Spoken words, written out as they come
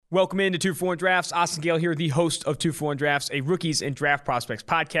Welcome into 2 for 1 Drafts. Austin Gale here, the host of 2 for 1 Drafts, a rookies and draft prospects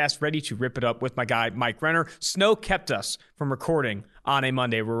podcast, ready to rip it up with my guy, Mike Renner. Snow kept us from recording on a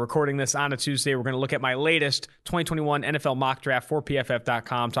Monday. We're recording this on a Tuesday. We're going to look at my latest 2021 NFL mock draft for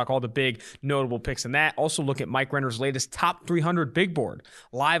PFF.com, talk all the big notable picks in that. Also look at Mike Renner's latest top 300 big board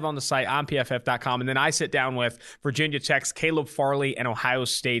live on the site on PFF.com. And then I sit down with Virginia Tech's Caleb Farley and Ohio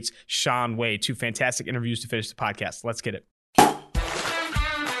State's Shaun Wade. Two fantastic interviews to finish the podcast. Let's get it.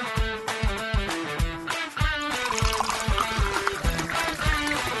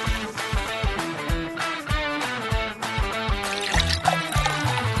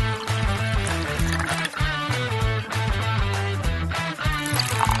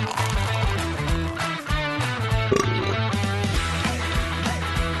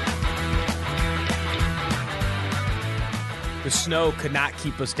 The snow could not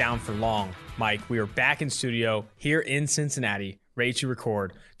keep us down for long, Mike. We are back in studio here in Cincinnati, ready to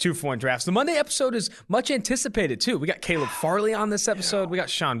record 2 for 1 Drafts. The Monday episode is much anticipated, too. We got Caleb Farley on this episode. We got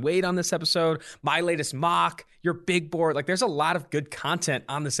Shaun Wade on this episode. My latest mock, your big board. Like, there's a lot of good content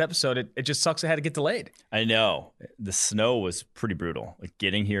on this episode. It just sucks it had to get delayed. I know. The snow was pretty brutal. Like,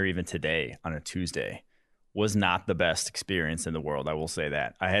 getting here even today on a Tuesday was not the best experience in the world. I will say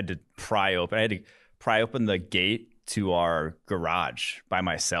that. I had to pry open the gate to our garage by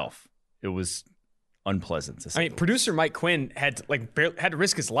myself. It was unpleasant. I mean, producer Mike Quinn had to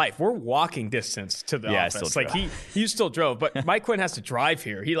risk his life. We're walking distance to the office. Like he still drove, but Mike Quinn has to drive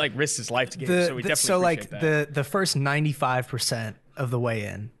here. He risked his life to get here. So we definitely appreciate that. The first 95% of the way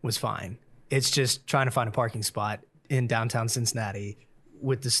in was fine. It's just trying to find a parking spot in downtown Cincinnati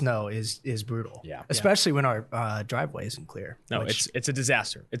with the snow is brutal. Yeah. Especially when our driveway isn't clear. No, it's a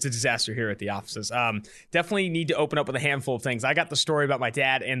disaster. It's a disaster here at the offices. Definitely need to open up with a handful of things. I got the story about my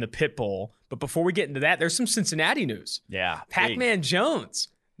dad and the pit bull, but before we get into that, there's some Cincinnati news. Yeah. Pac-Man Jones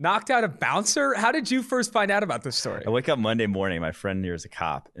knocked out a bouncer. How did you first find out about this story? I wake up Monday morning, my friend here is a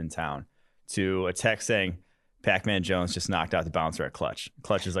cop in town, to a text saying Pac-Man Jones just knocked out the bouncer at Clutch.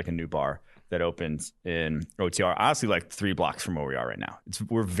 Clutch is like a new bar that opens in OTR, honestly, like 3 blocks from where we are right now.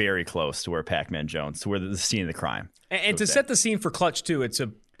 We're very close to where Pac-Man Jones, to where the scene of the crime. And to set the scene for Clutch, too, it's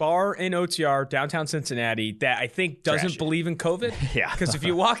a bar in OTR, downtown Cincinnati, that I think doesn't believe in COVID. Yeah. Because if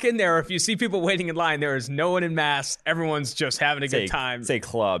you walk in there, if you see people waiting in line, there is no one in mass. Everyone's just having a good time. Say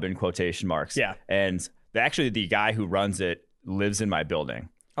club in quotation marks. Yeah. And actually, the guy who runs it lives in my building.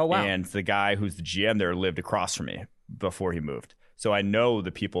 Oh, wow. And the guy who's the GM there lived across from me before he moved. So I know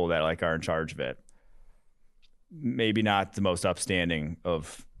the people that are in charge of it. Maybe not the most upstanding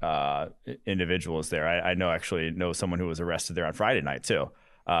of individuals there. I know someone who was arrested there on Friday night too,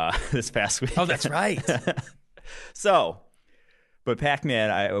 this past week. Oh, that's right. But Pac-Man,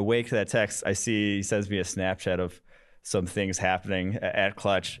 I awake to that text. I see he sends me a Snapchat of some things happening at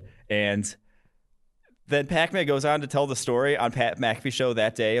Clutch, and then Pac-Man goes on to tell the story on Pat McAfee show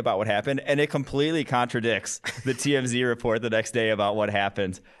that day about what happened, and it completely contradicts the TMZ report the next day about what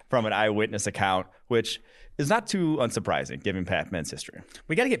happened from an eyewitness account, which is not too unsurprising given Pac-Man's history.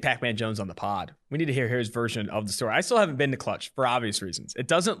 We got to get Pac-Man Jones on the pod. We need to hear his version of the story. I still haven't been to Clutch for obvious reasons. It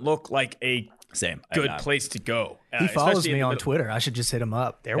doesn't look like a good place to go. He follows me on Twitter. I should just hit him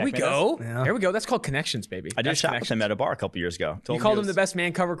up. There we go. Yeah. There we go. That's called connections, baby. I did shop with him at a bar a couple years ago. You called him the best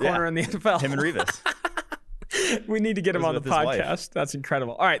man cover corner in the NFL. Him and Revis. We need to get him on the podcast. That's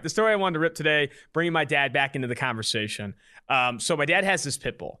incredible. All right, the story I wanted to rip today, bringing my dad back into the conversation. So my dad has this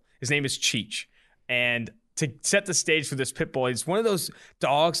pit bull. His name is Cheech. And to set the stage for this pit bull, he's one of those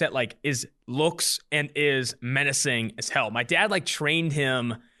dogs that looks and is menacing as hell. My dad trained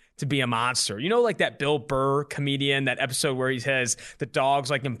him to be a monster. You know, like that Bill Burr comedian, that episode where he says the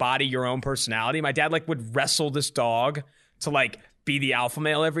dogs embody your own personality. My dad would wrestle this dog to be the alpha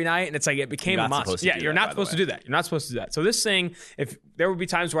male every night, and it became a monster. Yeah, you're not supposed to do that. You're not supposed to do that. So this thing, if there would be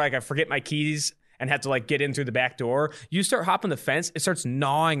times where I forget my keys and have to get in through the back door, you start hopping the fence, it starts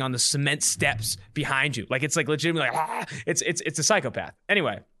gnawing on the cement steps behind you. It's legitimately it's a psychopath.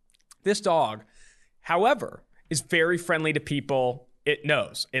 Anyway, this dog, however, is very friendly to people. It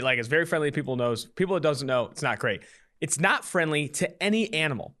knows. It is very friendly to people, knows. People it doesn't know, it's not great. It's not friendly to any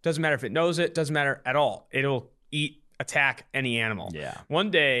animal. Doesn't matter if it knows it, doesn't matter at all. It'll attack any animal. Yeah. One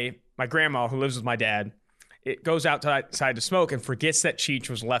day, my grandma, who lives with my dad, it goes outside to smoke and forgets that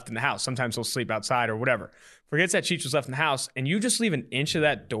Cheech was left in the house. Sometimes he'll sleep outside or whatever. Forgets that Cheech was left in the house, and you just leave an inch of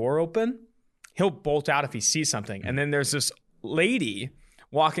that door open, he'll bolt out if he sees something. And then there's this lady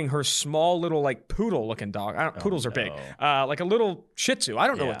walking her small little poodle-looking dog. Poodles are big. Like a little Shih Tzu. I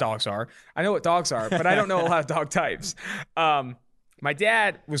don't know what dogs are. I know what dogs are, but I don't know a lot of dog types. My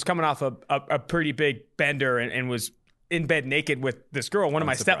dad was coming off a pretty big bender and was in bed naked with this girl, one of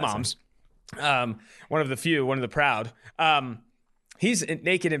my stepmoms, one of the proud. He's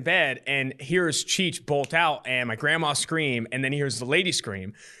naked in bed and hears Cheech bolt out and my grandma scream, and then he hears the lady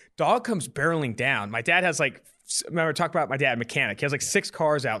scream. Dog comes barreling down. My dad has remember talk about my dad, mechanic. He has 6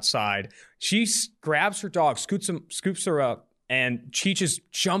 cars outside. She grabs her dog, scoops her up, and Cheech is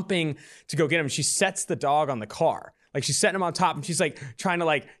jumping to go get him. She sets the dog on the car. She's setting him on top, and she's trying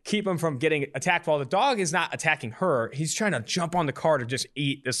to keep him from getting attacked while the dog is not attacking her. He's trying to jump on the car to just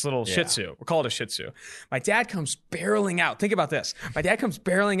eat this little Shih Tzu. We'll call it a Shih Tzu. My dad comes barreling out. Think about this. My dad comes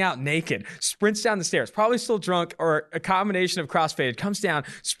barreling out naked, sprints down the stairs, probably still drunk or a combination of crossfaded, comes down,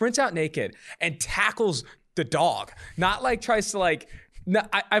 sprints out naked, and tackles the dog. Not tries to no,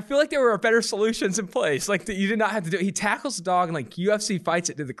 I feel like there were better solutions in place. You did not have to do it. He tackles the dog and UFC fights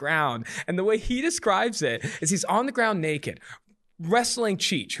it to the ground. And the way he describes it is he's on the ground naked, wrestling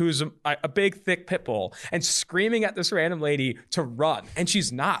Cheech, who's a big, thick pit bull, and screaming at this random lady to run. And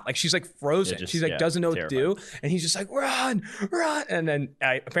she's not. She's frozen. She's doesn't know what to do. And he's just run. And then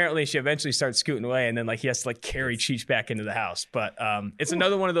apparently she eventually starts scooting away. And then he has to carry Cheech back into the house. But it's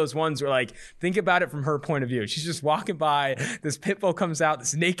another one of those ones where think about it from her point of view. She's just walking by. This pit bull comes out.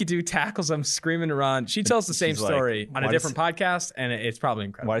 This naked dude tackles him, screaming to run. She tells the same story on a different podcast. And it's probably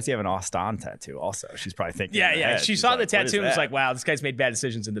incredible. Why does he have an Austin tattoo also? She's probably thinking. Yeah. She saw the tattoo and was wow, this guy's made bad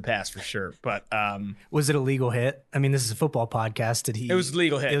decisions in the past for sure. But was it a legal hit? I mean, this is a football podcast. It was a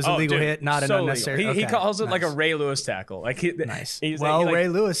legal hit. It was a legal hit, not an unnecessary. He calls it a Ray Lewis tackle. Nice. Ray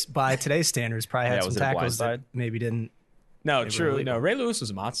Lewis, by today's standards, probably had some tackles that maybe didn't. No, true. No, Ray Lewis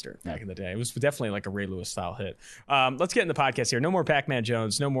was a monster back in the day. It was definitely a Ray Lewis style hit. Let's get in the podcast here. No more Pac-Man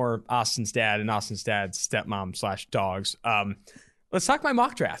Jones. No more Austin's dad and Austin's dad's stepmom / dogs. Let's talk my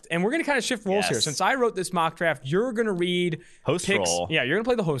mock draft. And we're going to kind of shift roles here. Since I wrote this mock draft, you're going to read host picks. Role. Yeah, you're going to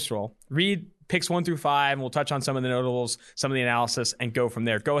play the host role. Read picks 1 through 5, and we'll touch on some of the notables, some of the analysis, and go from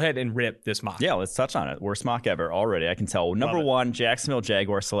there. Go ahead and rip this mock. Yeah, let's touch on it. Worst mock ever already, I can tell. Number 1, Jacksonville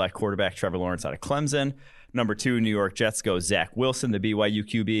Jaguars select quarterback Trevor Lawrence out of Clemson. Number 2, New York Jets go Zach Wilson, the BYU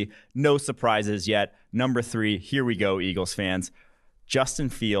QB. No surprises yet. Number 3, here we go, Eagles fans. Justin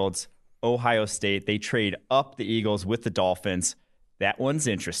Fields, Ohio State. They trade up the Eagles with the Dolphins. That one's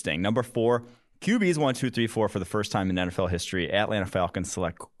interesting. Number 4, QBs 1, 2, 3, 4 for the first time in NFL history. Atlanta Falcons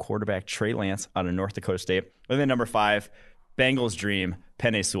select quarterback Trey Lance out of North Dakota State. And then number 5, Bengals dream,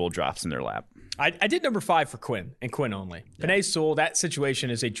 Penei Sewell drops in their lap. I did number 5 for Quinn and Quinn only. Yeah. Penei Sewell, that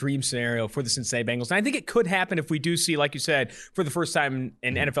situation is a dream scenario for the Cincinnati Bengals. And I think it could happen if we do see, like you said, for the first time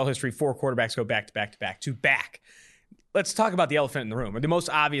in NFL history, 4 quarterbacks go back to back. Let's talk about the elephant in the room, or the most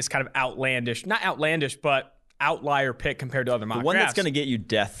obvious kind of outlandish, not outlandish, but outlier pick compared to other mock drafts. The one that's going to get you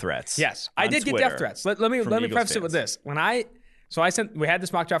death threats. Yes, I did get death threats. Let me preface it with this. We had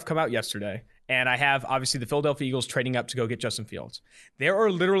this mock draft come out yesterday, and I have obviously the Philadelphia Eagles trading up to go get Justin Fields. There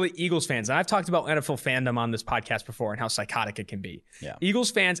are literally Eagles fans, and I've talked about NFL fandom on this podcast before and how psychotic it can be. Yeah. Eagles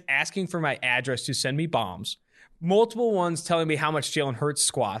fans asking for my address to send me bombs. Multiple ones telling me how much Jalen Hurts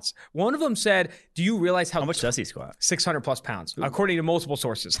squats. One of them said, "Do you realize how much does he squat? 600 plus pounds, according to multiple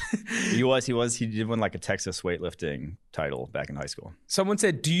sources." He did win a Texas weightlifting title back in high school. Someone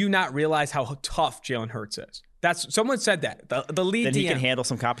said, "Do you not realize how tough Jalen Hurts is?" Someone said that. The lead then DM. He can handle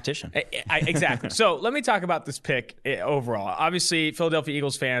some competition. Exactly. So let me talk about this pick overall. Obviously, Philadelphia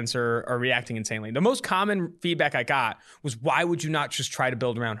Eagles fans are reacting insanely. The most common feedback I got was, "Why would you not just try to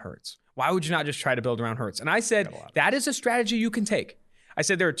build around Hurts? Why would you not just try to build around Hurts?" And I said, that is a strategy you can take. I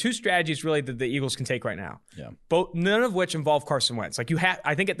said there are 2 strategies really that the Eagles can take right now. Yeah. None of which involve Carson Wentz. I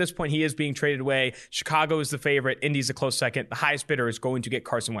think at this point he is being traded away. Chicago is the favorite. Indy's a close second. The highest bidder is going to get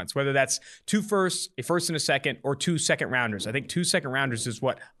Carson Wentz, whether that's 2 firsts, a first and a second, or 2 second rounders. I think 2 second rounders is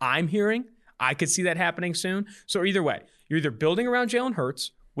what I'm hearing. I could see that happening soon. So either way, you're either building around Jalen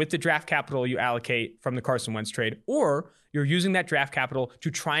Hurts with the draft capital you allocate from the Carson Wentz trade, or you're using that draft capital to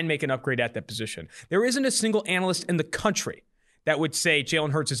try and make an upgrade at that position. There isn't a single analyst in the country that would say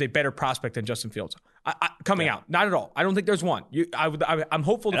Jalen Hurts is a better prospect than Justin Fields coming out. Not at all. I don't think there's one. I'm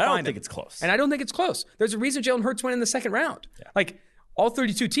hopeful to find it. I don't think it's close. And I don't think it's close. There's a reason Jalen Hurts went in the second round. Yeah. All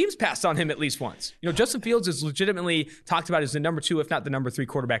 32 teams passed on him at least once. Justin Fields is legitimately talked about as the number 2, if not the number 3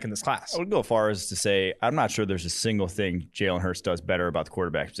 quarterback in this class. I would go as far as to say I'm not sure there's a single thing Jalen Hurts does better about the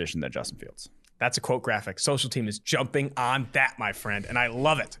quarterback position than Justin Fields. That's a quote graphic. Social team is jumping on that, my friend, and I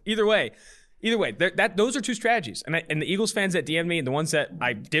love it. Either way, those are 2 strategies. And the Eagles fans that DM'd me and the ones that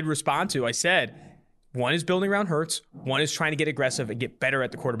I did respond to, I said, one is building around Hurts, one is trying to get aggressive and get better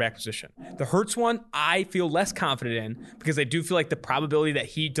at the quarterback position. The Hurts one, I feel less confident in because I do feel like the probability that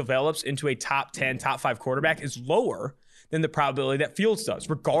he develops into a top 10, top 5 quarterback is lower than the probability that Fields does,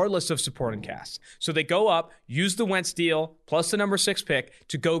 regardless of supporting cast. So they go up, use the Wentz deal plus the number 6 pick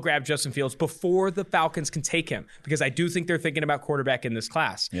to go grab Justin Fields before the Falcons can take him, because I do think they're thinking about quarterback in this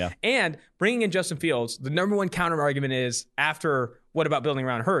class. Yeah. And bringing in Justin Fields, the number one counter argument is, after what about building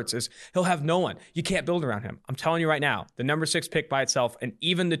around Hurts, is he'll have no one. You can't build around him. I'm telling you right now, the number 6 pick by itself and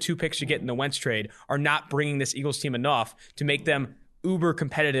even the 2 picks you get in the Wentz trade are not bringing this Eagles team enough to make them uber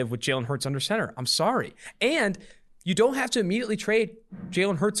competitive with Jalen Hurts under center. I'm sorry. And you don't have to immediately trade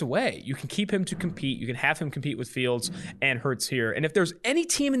Jalen Hurts away. You can keep him to compete. You can have him compete with Fields and Hurts here. And if there's any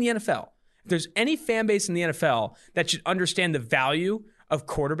team in the NFL, if there's any fan base in the NFL that should understand the value of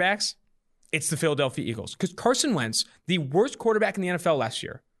quarterbacks, it's the Philadelphia Eagles. Because Carson Wentz, the worst quarterback in the NFL last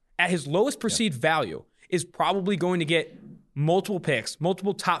year, at his lowest perceived value, is probably going to get multiple picks,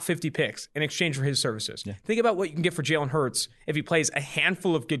 multiple top 50 picks in exchange for his services. Yeah. Think about what you can get for Jalen Hurts if he plays a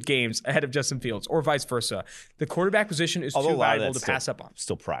handful of good games ahead of Justin Fields, or vice versa. The quarterback position is too valuable to pass up on.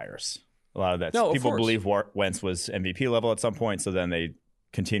 Still priors. A lot of that. No, people believe Wentz was MVP level at some point, so then they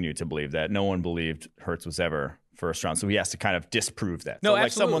continue to believe that. No one believed Hurts was ever first round, so he has to kind of disprove that. No, so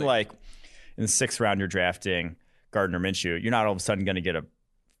absolutely. Someone like in the 6th round, you're drafting Gardner Minshew. You're not all of a sudden going to get a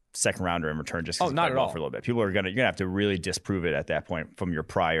second rounder in return just because not at all for a little bit. You're gonna have to really disprove it at that point from your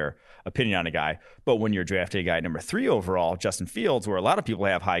prior opinion on a guy. But when you're drafting a guy number 3 overall, Justin Fields, where a lot of people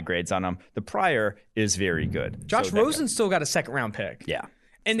have high grades on him, the prior is very good. Josh Rosen still got a 2nd round pick. Yeah.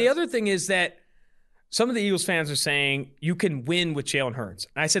 And the other thing is that some of the Eagles fans are saying you can win with Jalen Hurts.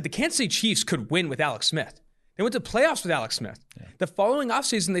 And I said the Kansas City Chiefs could win with Alex Smith. They went to playoffs with Alex Smith. Yeah. The following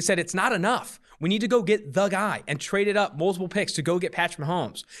offseason, they said it's not enough. We need to go get the guy and trade it up multiple picks to go get Patrick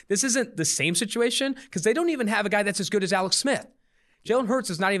Mahomes. This isn't the same situation because they don't even have a guy that's as good as Alex Smith. Jalen Hurts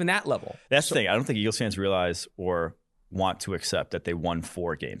is not even that level. That's the thing. I don't think Eagles fans realize or want to accept that they won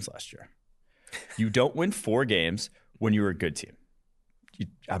 4 games last year. You don't win 4 games when you're a good team.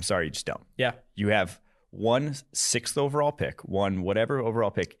 I'm sorry, you just don't. Yeah. You have 1 6th overall pick, 1 whatever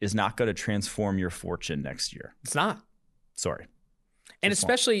overall pick is not going to transform your fortune next year. It's not. Sorry. And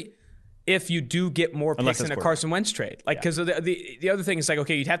especially if you do get more picks in a Carson Wentz trade. Like, because the other thing is like,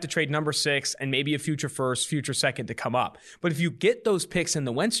 okay, you'd have to trade number 6 and maybe a future 1st, future 2nd to come up. But if you get those picks in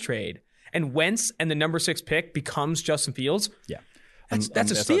the Wentz trade and Wentz and the number 6 pick becomes Justin Fields,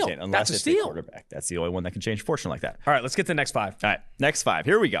 that's a steal. Unless that's a steal. Quarterback. That's the only one that can change fortune like that. All right, let's get to the next 5. All right, next 5.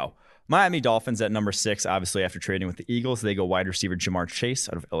 Here we go. Miami Dolphins at number 6, obviously after trading with the Eagles. They go wide receiver Jamar Chase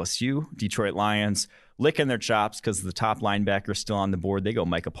out of LSU. Detroit Lions licking their chops because the top linebacker is still on the board. They go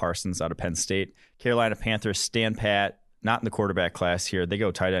Micah Parsons out of Penn State. Carolina Panthers stand pat, not in the quarterback class here. They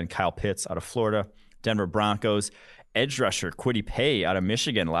go tight end Kyle Pitts out of Florida. Denver Broncos, edge rusher Kwity Paye out of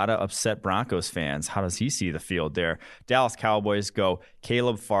Michigan. A lot of upset Broncos fans. How does he see the field there? Dallas Cowboys go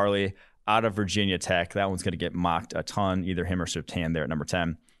Caleb Farley out of Virginia Tech. That one's going to get mocked a ton, either him or Surtain there at number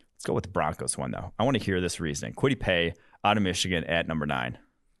 10. Let's go with the Broncos one, though. I want to hear this reasoning. Kwity Paye out of Michigan at number 9.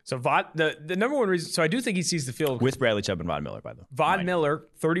 So the number one reason, so I do think he sees the field. With Bradley Chubb and Von Miller, by the way. Von Miller,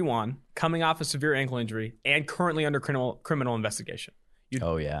 31, coming off a severe ankle injury and currently under criminal investigation. You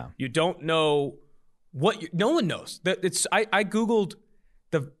don't know no one knows. I Googled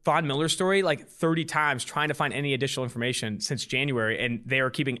the Von Miller story like 30 times trying to find any additional information since January, and they are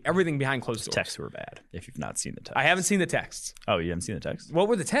keeping everything behind closed doors. Texts were bad, if you've not seen the texts. I haven't seen the texts. Oh, you haven't seen the texts? What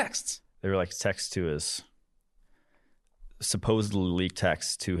were the texts? They were like texts to his supposedly leaked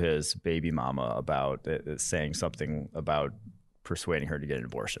text to his baby mama about saying something about persuading her to get an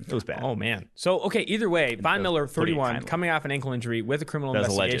abortion. It was bad. Oh, man. So, okay, either way, Von Miller, 31, coming off an ankle injury with a criminal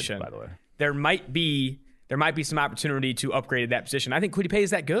investigation. Alleged, by the way. There might be some opportunity to upgrade that position. I think Kwity Paye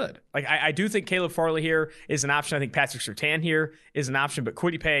is that good. Like I do think Caleb Farley here is an option. I think Patrick Surtain here is an option. But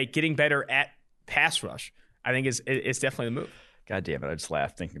Kwity Paye getting better at pass rush, I think is definitely the move. God damn it! I just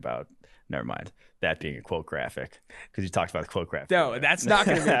laughed thinking about. Never mind that being a quote graphic because you talked about the quote graphic. No, that's not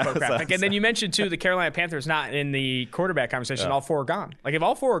going to be a quote graphic. And then you mentioned too the Carolina Panthers not in the quarterback conversation. All 4 are gone. Like if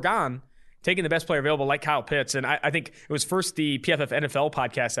all 4 are gone, taking the best player available like Kyle Pitts. And I think it was first the PFF NFL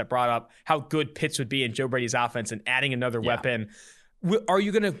podcast that brought up how good Pitts would be in Joe Brady's offense and adding another weapon. Are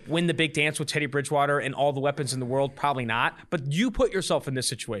you going to win the big dance with Teddy Bridgewater and all the weapons in the world? Probably not. But you put yourself in this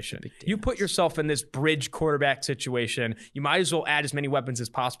situation. You put yourself in this bridge quarterback situation. You might as well add as many weapons as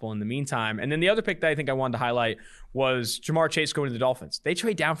possible in the meantime. And then the other pick that I think I wanted to highlight was Jamar Chase going to the Dolphins. They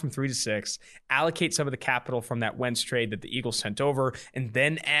trade down from 3 to 6, allocate some of the capital from that Wentz trade that the Eagles sent over, and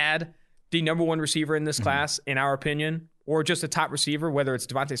then add the number 1 receiver in this class, in our opinion, or just a top receiver, whether it's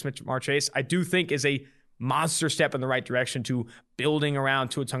Devontae Smith, Jamar Chase, I do think is a monster step in the right direction to building around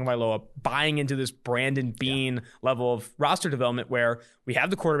Tua Tagovailoa, buying into this Brandon Beane level of roster development where we have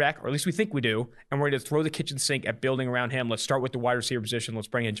the quarterback, or at least we think we do, and we're going to throw the kitchen sink at building around him. Let's start with the wide receiver position. Let's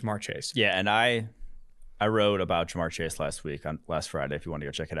bring in Ja'Marr Chase. Yeah, and I wrote about Ja'Marr Chase last Friday, if you want to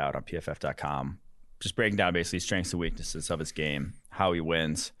go check it out on PFF.com. Just breaking down basically strengths and weaknesses of his game, how he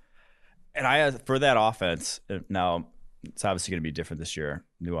wins. And for that offense, now it's obviously going to be different this year,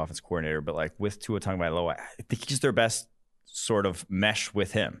 new offense coordinator, but like with Tua Tagovailoa, I think he's their best sort of mesh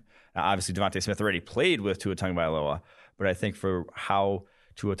with him. Now, obviously, DeVonta Smith already played with Tua Tagovailoa, but I think for how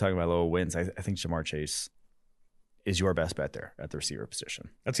Tua Tagovailoa wins, I think Ja'Marr Chase is your best bet there at the receiver position.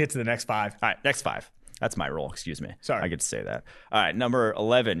 Let's get to the next 5. All right, next 5. That's my role, excuse me. Sorry. I get to say that. All right, number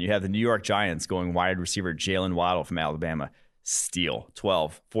 11, you have the New York Giants going wide receiver Jalen Waddle from Alabama. Steal.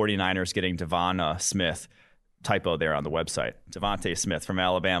 12, 49ers getting Devon Smith. Typo there on the website. Devontae Smith from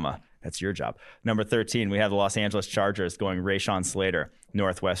Alabama. That's your job. Number 13, we have the Los Angeles Chargers going Rashawn Slater,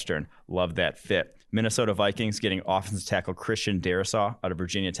 Northwestern. Love that fit. Minnesota Vikings getting offensive tackle Christian Darrisaw out of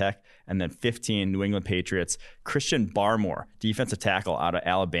Virginia Tech. And then 15, New England Patriots, Christian Barmore, defensive tackle out of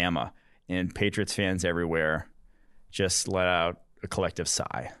Alabama. And Patriots fans everywhere just let out a collective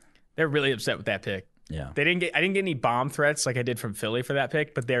sigh. They're really upset with that pick. Yeah. I didn't get any bomb threats like I did from Philly for that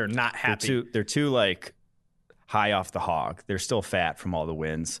pick, but they're not happy. They're too like high off the hog. They're still fat from all the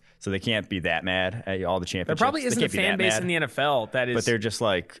wins, so they can't be that mad at all the championships. There probably isn't a fan base in the NFL that is. But they're just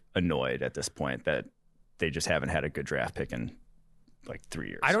like annoyed at this point that they just haven't had a good draft pick in like 3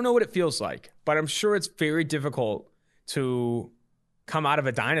 years. I don't know what it feels like, but I'm sure it's very difficult to come out of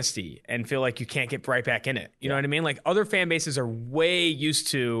a dynasty and feel like you can't get right back in it. You know what I mean? Like other fan bases are way used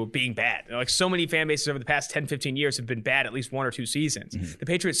to being bad. Like so many fan bases over the past 10, 15 years have been bad at least 1 or 2 seasons. Mm-hmm. The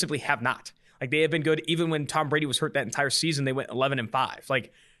Patriots simply have not. Like they have been good even when Tom Brady was hurt that entire season. They went 11-5.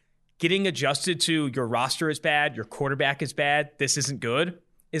 Like getting adjusted to your roster is bad, your quarterback is bad, this isn't good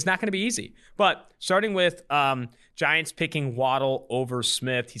is not going to be easy. But starting with Giants picking Waddle over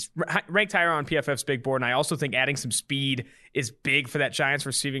Smith. He's ranked higher on PFF's big board, and I also think adding some speed is big for that Giants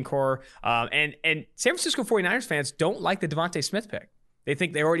receiving core. And San Francisco 49ers fans don't like the Devontae Smith pick. They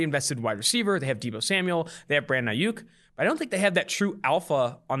think they already invested in wide receiver. They have Deebo Samuel. They have Brandon Ayuk. But I don't think they have that true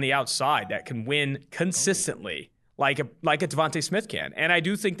alpha on the outside that can win consistently like a Devontae Smith can. And I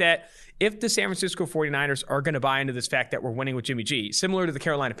do think that if the San Francisco 49ers are going to buy into this fact that we're winning with Jimmy G, similar to the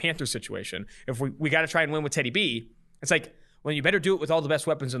Carolina Panthers situation, if we got to try and win with Teddy B, it's like, well, you better do it with all the best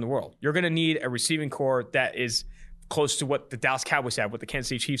weapons in the world. You're going to need a receiving core that is close to what the Dallas Cowboys have, what the Kansas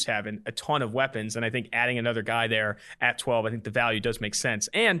City Chiefs have, and a ton of weapons. And I think adding another guy there at 12, I think the value does make sense.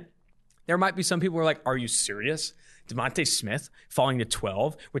 And there might be some people who are like, are you serious? Devontae Smith falling to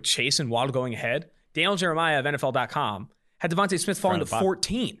 12 with Chase and Waddle going ahead? Daniel Jeremiah of NFL.com had Devontae Smith falling to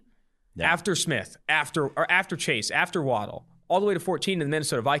 14 after Smith, after Chase, after Waddle, all the way to 14 in the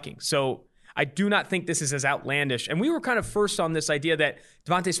Minnesota Vikings. So I do not think this is as outlandish. And we were kind of first on this idea that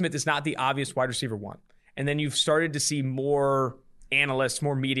Devontae Smith is not the obvious wide receiver one. And then you've started to see more analysts,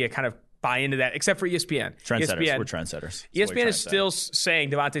 more media kind of buy into that, except for ESPN. Trendsetters. We're trendsetters. ESPN is still saying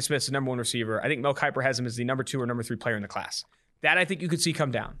Devontae Smith's the number 1 receiver. I think Mel Kiper has him as the number 2 or number 3 player in the class. That I think you could see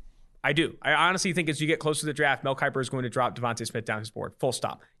come down. I do. I honestly think as you get closer to the draft, Mel Kiper is going to drop Devontae Smith down his board. Full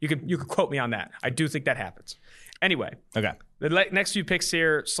stop. You could quote me on that. I do think that happens. Anyway. Okay. The next few picks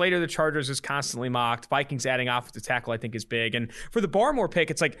here, Slater, the Chargers, is constantly mocked. Vikings adding offensive tackle, I think, is big. And for the Barmore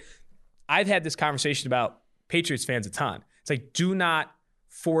pick, it's like I've had this conversation about Patriots fans a ton. It's like, do not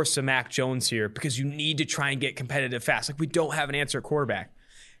force a Mac Jones here because you need to try and get competitive fast. Like we don't have an answer at quarterback.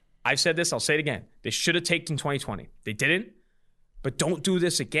 I've said this. I'll say it again. They should have taken 2020. They didn't. But don't do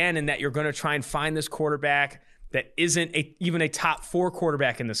this again in that you're going to try and find this quarterback that isn't even a top 4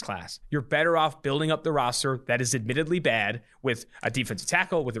 quarterback in this class. You're better off building up the roster that is admittedly bad with a defensive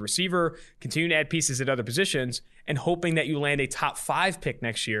tackle, with a receiver, continuing to add pieces at other positions, and hoping that you land a top 5 pick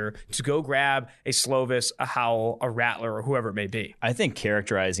next year to go grab a Slovis, a Howell, a Rattler, or whoever it may be. I think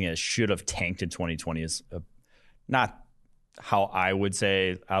characterizing it should have tanked in 2020 is not how I would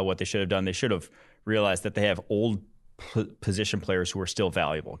say what they should have done. They should have realized that they have old position players who are still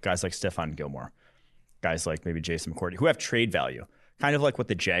valuable. Guys like Stephon Gilmore, guys like maybe Jason McCourty, who have trade value, kind of like what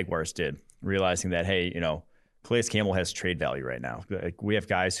the Jaguars did, realizing that, hey, Calais Campbell has trade value right now. Like, we have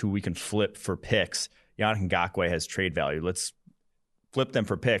guys who we can flip for picks. Yannick Ngakoue has trade value. Let's flip them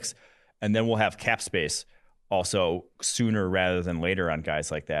for picks, and then we'll have cap space also sooner rather than later on guys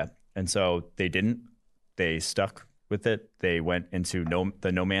like that. And so they didn't. They stuck with it. They went into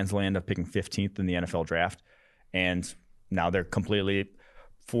the no man's land of picking 15th in the NFL draft. And now they're completely,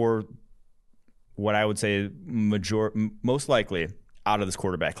 for what I would say, most likely out of this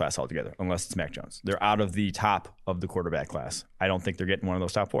quarterback class altogether, unless it's Mac Jones. They're out of the top of the quarterback class. I don't think they're getting one of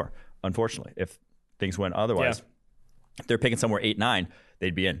those top 4, unfortunately. If things went otherwise, if they're picking somewhere 8, 9,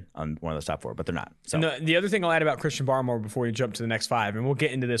 they'd be in on one of those top 4, but they're not. So and the other thing I'll add about Christian Barmore before you jump to the next 5, and we'll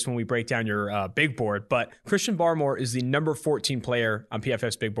get into this when we break down your big board, but Christian Barmore is the number 14 player on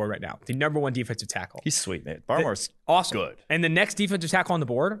PFF's big board right now, the number 1 defensive tackle. He's sweet, man. Barmore's awesome. Good. And the next defensive tackle on the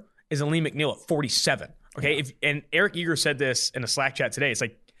board is Aleem McNeil at 47. Okay, and Eric Eager said this in a Slack chat today. It's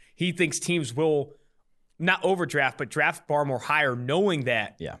like he thinks teams will not overdraft, but draft Barmore higher, knowing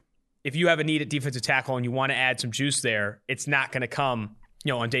that if you have a need at defensive tackle and you want to add some juice there, it's not going to come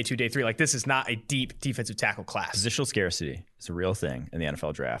on day 2, day 3. Like, this is not a deep defensive tackle class. Positional scarcity is a real thing in the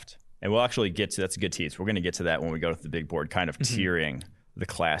NFL draft. And we'll actually get to, that's a good tease. We're going to get to that when we go to the big board, kind of tiering the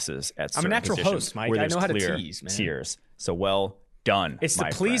classes at certain I'm a natural positions host, Mike. I know how to tease, man. Tiers. So well done. It's the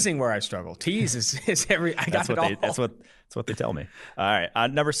pleasing where I struggle. Tease is every. I got it all. That's what they tell me. All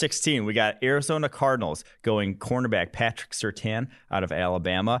right. Number 16, we got Arizona Cardinals going cornerback Patrick Surtain out of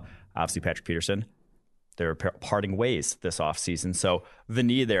Alabama. Obviously, Patrick Peterson. They're parting ways this offseason. So the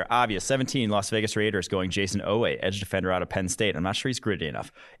need there, obvious. 17, Las Vegas Raiders going Jason Owe, edge defender out of Penn State. I'm not sure he's gritty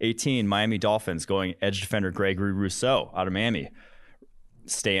enough. 18, Miami Dolphins going edge defender Gregory Rousseau out of Miami.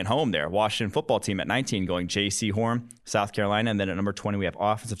 Staying home there. Washington football team at 19 going J.C. Horn, South Carolina. And then at number 20, we have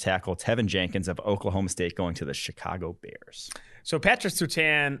offensive tackle Tevin Jenkins of Oklahoma State going to the Chicago Bears. So Patrick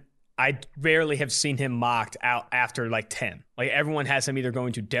Surtain, I rarely have seen him mocked out after like 10. Like, everyone has him either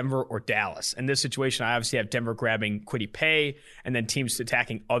going to Denver or Dallas. In this situation, I obviously have Denver grabbing Kwity Paye and then teams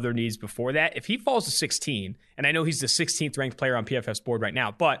attacking other needs before that. If he falls to 16, and I know he's the 16th ranked player on PFF's board right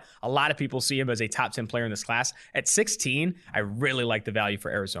now, but a lot of people see him as a top 10 player in this class. At 16, I really like the value for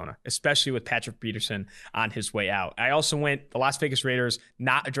Arizona, especially with Patrick Peterson on his way out. I also went the Las Vegas Raiders,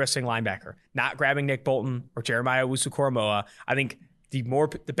 not addressing linebacker, not grabbing Nick Bolton or Jeremiah Owusu-Koramoah. I think the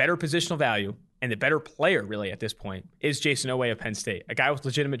better positional value and the better player really at this point is Jason Owe of Penn State, a guy with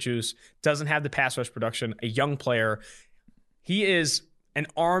legitimate juice, doesn't have the pass rush production, a young player. He is an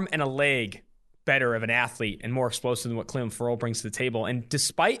arm and a leg better of an athlete and more explosive than what Clelin Ferrell brings to the table. And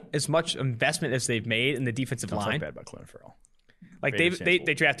despite as much investment as they've made in the defensive line, don't talk bad about Clelin Ferrell. Like, they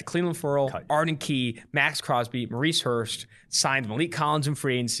drafted Clelin Ferrell, Arden Key, Max Crosby, Maurice Hurst, signed Malik Collins in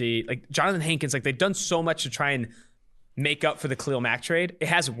free agency, like Jonathan Hankins. Like, they've done so much to try and make up for the Khalil Mack trade. It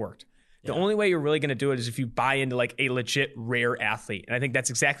hasn't worked. The only way you're really going to do it is if you buy into like a legit rare athlete. And I think that's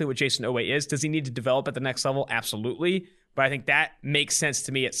exactly what Jason Owe is. Does he need to develop at the next level? Absolutely. But I think that makes sense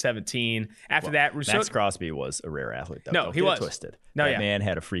to me at 17. After that, Rousseau. Max Crosby was a rare athlete, though. No, he was. Twisted. No, that man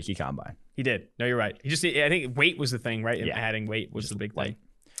had a freaky combine. He did. No, you're right. I think weight was the thing, right? Yeah. Adding weight was the big thing.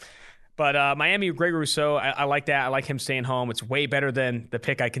 But Miami, Gregory Rousseau, I like that. I like him staying home. It's way better than the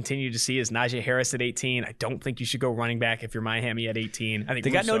pick I continue to see is Najee Harris at 18. I don't think you should go running back if you're Miami at 18. I think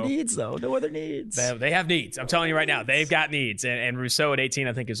they Rousseau, got no needs, though. No other needs. They have needs. I'm telling you right now, they've got needs. And Rousseau at 18,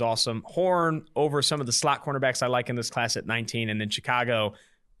 I think, is awesome. Horn over some of the slot cornerbacks I like in this class at 19. And then Chicago,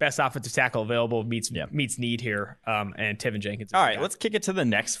 best offensive tackle available, meets need here. And Tevin Jenkins. All right, let's kick it to the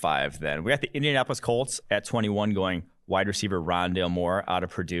next 5 then. We got the Indianapolis Colts at 21 going wide receiver Rondale Moore out of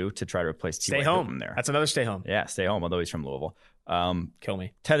Purdue to try to replace T.Y. Stay home. Hilton there. That's another stay home. Yeah, stay home, although he's from Louisville. Kill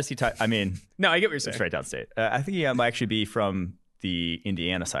me. Tennessee, No, I get what you're saying. Straight down state. I think he might actually be from the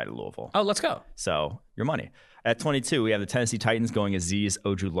Indiana side of Louisville. Oh, let's go. So, your money. At 22, we have the Tennessee Titans going Azeez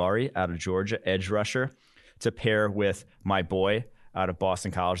Ojulari out of Georgia, edge rusher, to pair with my boy out of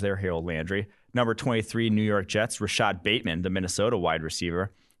Boston College there, Harold Landry. Number 23, New York Jets, Rashad Bateman, the Minnesota wide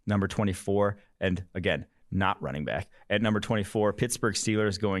receiver. Number 24, and again, not running back. At number 24, Pittsburgh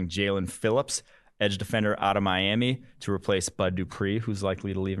Steelers going Jalen Phillips, edge defender out of Miami, to replace Bud Dupree, who's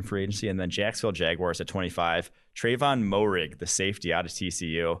likely to leave in free agency. And then Jacksonville Jaguars at 25, Trayvon Moehrig, the safety out of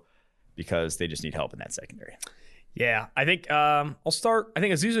TCU, because they just need help in that secondary. Yeah, I think I'll start. I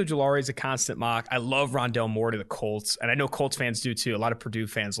think Azeez Ojulari is a constant mock. I love Rondale Moore to the Colts, and I know Colts fans do too. A lot of Purdue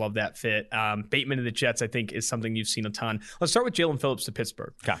fans love that fit. Bateman to the Jets, I think, is something you've seen a ton. Let's start with Jalen Phillips to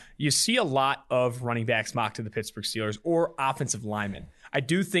Pittsburgh. Okay. You see a lot of running backs mocked to the Pittsburgh Steelers or offensive linemen. I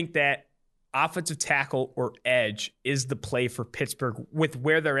do think that offensive tackle or edge is the play for Pittsburgh with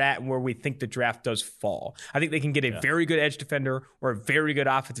where they're at and where we think the draft does fall. I think they can get a very good edge defender or a very good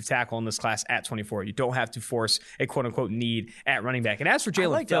offensive tackle in this class at 24. You don't have to force a quote-unquote need at running back. And as for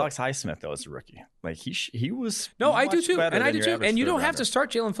Jalen Phillips, Alex Highsmith, though, as a rookie. Like, he was No, I do too. And I do too. And you don't have to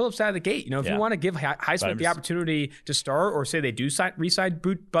start Jalen Phillips out of the gate. You know, if you want to give Highsmith the opportunity to start or say they do re-sign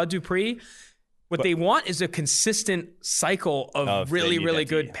Bud Dupree, What they want is a consistent cycle of really, really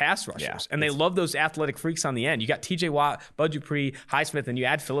good pass rushers. Yeah, and they love those athletic freaks on the end. You got TJ Watt, Bud Dupree, Highsmith, and you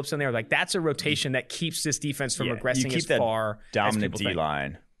add Phillips in there. Like, that's a rotation that keeps this defense from regressing as far dominant as people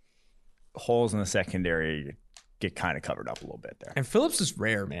D-line. Holes in the secondary get kind of covered up a little bit there. And Phillips is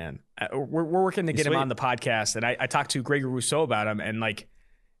rare, man. We're working to get him on the podcast, and I talked to Gregory Rousseau about him, and like,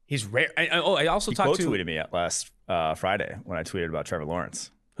 he's rare. I also talked to... He tweeted me last Friday when I tweeted about Trevor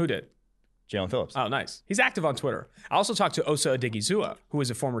Lawrence. Who did? Jalen Phillips. Oh, nice. He's active on Twitter. I also talked to Osa Odigizua, who was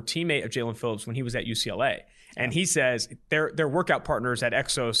a former teammate of Jalen Phillips when he was at UCLA. And he says they're workout partners at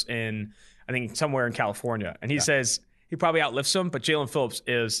Exos in, I think, somewhere in California. And he says he probably outlifts him, but Jalen Phillips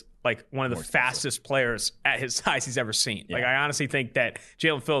is like one of the fastest players at his size he's ever seen. Yeah. Like, I honestly think that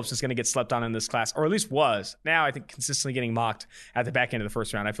Jalen Phillips is going to get slept on in this class, or at least was. Now, I think consistently getting mocked at the back end of the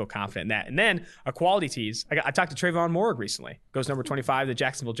first round. I feel confident in that. And then a quality tease. I talked to Trayvon Moehrig recently. Goes number 25, the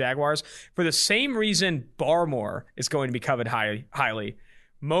Jacksonville Jaguars. For the same reason Barmore is going to be coveted highly.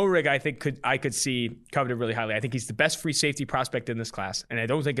 Moehrig, I could see coveted really highly. I think he's the best free safety prospect in this class, and I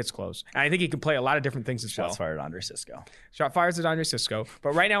don't think it's close. And I think he can play a lot of different things as well. Shots fired at Andre Cisco. Shot fires at Andre Cisco.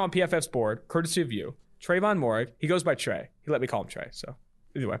 But right now on PFF's board, courtesy of you, Trayvon Moehrig, he goes by Trey. He let me call him Trey, so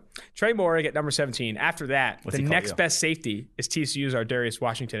either way. Trey Moehrig at number 17. After that, the next best safety is TCU's Ardarius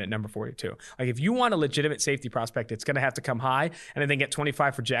Washington at number 42. Like, if you want a legitimate safety prospect, it's going to have to come high, and I think at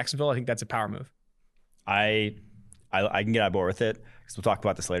 25 for Jacksonville, I think that's a power move. I can get on board with it, because we'll talk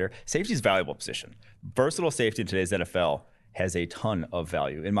about this later. Safety is a valuable position. Versatile safety in today's NFL has a ton of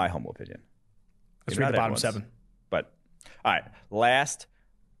value, in my humble opinion. Let's read the bottom 7. But, all right, last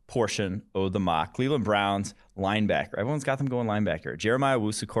portion of the mock. Cleveland Browns linebacker. Everyone's got them going linebacker. Jeremiah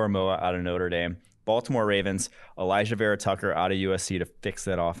Owusu-Koramoah out of Notre Dame. Baltimore Ravens, Elijah Vera Tucker out of USC to fix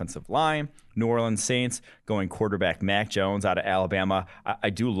that offensive line. New Orleans Saints going quarterback Mac Jones out of Alabama. I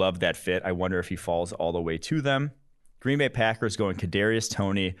do love that fit. I wonder if he falls all the way to them. Green Bay Packers going Kadarius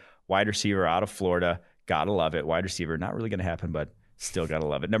Toney, wide receiver out of Florida. Gotta love it. Wide receiver, not really going to happen, but still gotta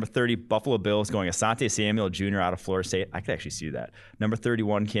love it. Number 30, Buffalo Bills going Asante Samuel Jr. out of Florida State. I could actually see that. Number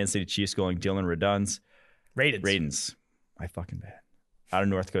 31, Kansas City Chiefs going Dylan Radunz. Radens. I fucking bad. Out of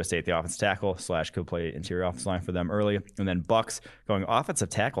North Dakota State, the offensive tackle / could play interior offensive line for them early. And then Bucks going offensive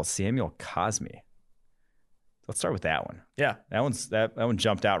tackle Samuel Cosmi. Let's start with that one. Yeah. That one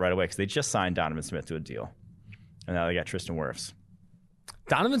jumped out right away because they just signed Donovan Smith to a deal. And now they got Tristan Wirfs.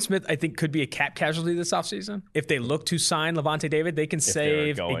 Donovan Smith, I think, could be a cap casualty this offseason. If they look to sign Levante David, they can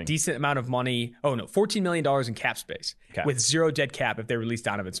save a decent amount of money. Oh, no, $14 million in cap space with zero dead cap if they release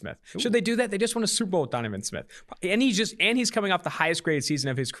Donovan Smith. Ooh. Should they do that? They just won a Super Bowl with Donovan Smith. And he's coming off the highest graded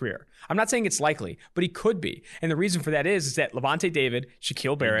season of his career. I'm not saying it's likely, but he could be. And the reason for that is that Levante David,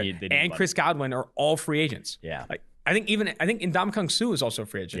 Shaquille Barrett, and Chris Godwin are all free agents. Yeah. Like, I think Ndamukong Suh is also a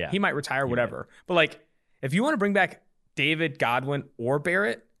free agent. Yeah. He might retire, whatever. But like, if you want to bring back David, Godwin, or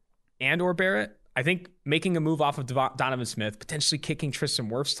Barrett, I think making a move off of Donovan Smith, potentially kicking Tristan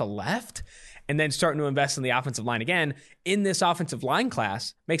Wirfs to left, and then starting to invest in the offensive line again in this offensive line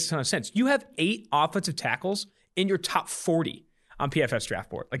class makes a ton of sense. You have 8 offensive tackles in your top 40 on PFF's draft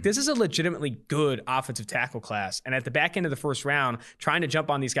board. Like, this is a legitimately good offensive tackle class. And at the back end of the first round, trying to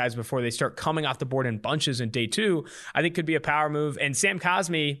jump on these guys before they start coming off the board in bunches in day 2, I think could be a power move. And Sam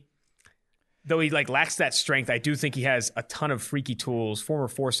Cosmi, though he like lacks that strength, I do think he has a ton of freaky tools. Former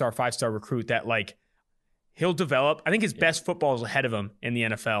 4-star, 5-star recruit that like he'll develop. I think his best football is ahead of him in the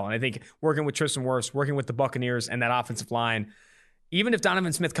NFL. And I think working with Tristan Wirfs, working with the Buccaneers and that offensive line, even if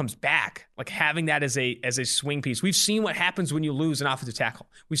Donovan Smith comes back, like having that as a swing piece. We've seen what happens when you lose an offensive tackle.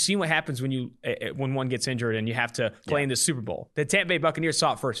 We've seen what happens when one gets injured and you have to play in the Super Bowl. The Tampa Bay Buccaneers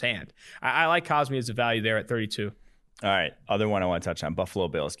saw it firsthand. I like Cosmi as a value there at 32. All right. Other one I want to touch on, Buffalo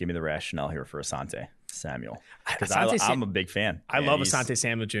Bills. Give me the rationale here for Asante Samuel. Because I'm a big fan. I love Asante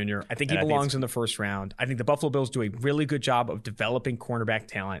Samuel Jr. I think he belongs in the first round. I think the Buffalo Bills do a really good job of developing cornerback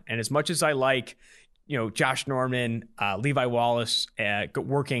talent. And as much as I like, Josh Norman, Levi Wallace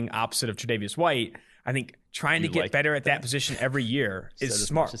working opposite of Tre'Davious White, I think trying to get better at that position every year is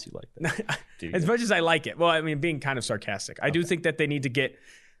smart. As much as you like that. As much as I like it. Well, I mean, being kind of sarcastic. I do think that they need to get...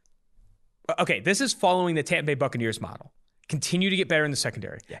 Okay, this is following the Tampa Bay Buccaneers model. Continue to get better in the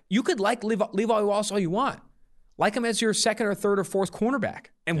secondary. Yeah. You could like Levi Wallace all you want. Like him as your second or third or fourth cornerback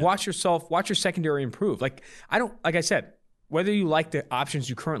and watch your secondary improve. Like I said, whether you like the options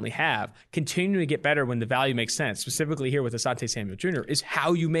you currently have, continue to get better when the value makes sense, specifically here with Asante Samuel Jr., is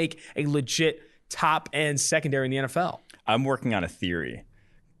how you make a legit top-end secondary in the NFL. I'm working on a theory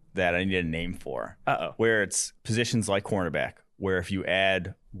that I need a name for. Where it's positions like cornerback, where if you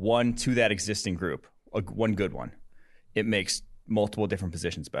add one to that existing group, one good one, it makes multiple different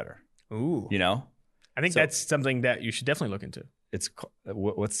positions better. Ooh. You know? I think that's something that you should definitely look into. It's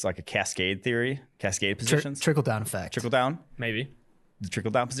what's like a cascade theory, cascade positions, trickle down effect, trickle down, maybe the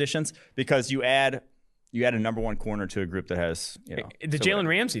trickle down positions, because you add a number one corner to a group that has the Jalen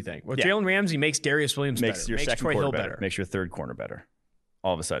Ramsey thing. Well, Jalen Ramsey makes Darius Williams makes better, your makes second Troy corner Hill better, makes your third corner better.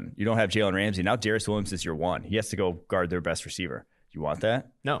 All of a sudden, you don't have Jalen Ramsey now. Darius Williams is your one. He has to go guard their best receiver. You want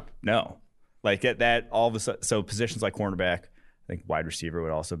that? No. Like that all of a sudden. So positions like cornerback, I think wide receiver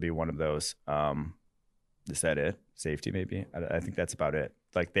would also be one of those. Is that it? Safety, maybe. I think that's about it.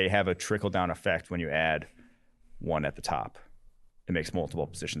 Like they have a trickle-down effect when you add one at the top. It makes multiple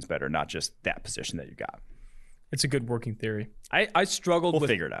positions better, not just that position that you got. It's a good working theory. I struggled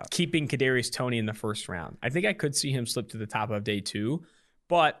with figure it out. Keeping Kadarius Toney in the first round. I think I could see him slip to the top of day 2.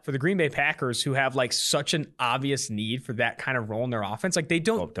 But for the Green Bay Packers, who have like such an obvious need for that kind of role in their offense, like they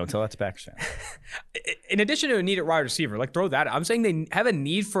don't. Well, don't tell that to Packers fans. In addition to a need at wide receiver, like throw that. I'm saying they have a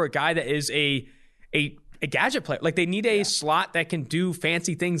need for a guy that is a gadget player. Like they need a slot that can do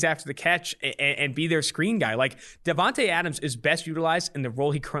fancy things after the catch and be their screen guy. Like Devontae Adams is best utilized in the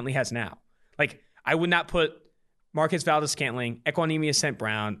role he currently has now. Like I would not put Marquez Valdes-Scantling, Equanimeous St.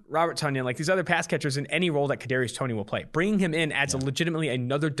 Brown, Robert Tonyan, like these other pass catchers in any role that Kadarius Toney will play. Bringing him in adds legitimately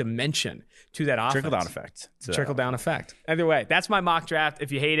another dimension to that offense. Trickle-down effect. Trickle-down effect. Either way, that's my mock draft.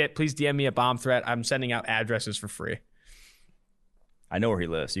 If you hate it, please DM me a bomb threat. I'm sending out addresses for free. I know where he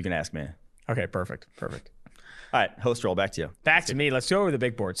lives. You can ask me. Okay, perfect. All right, host roll, back to you. Back to me. Let's go over the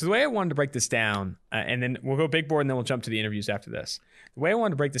big board. So the way I wanted to break this down, and then we'll go big board, and then we'll jump to the interviews after this. The way I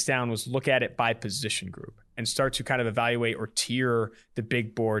wanted to break this down was look at it by position group and start to kind of evaluate or tier the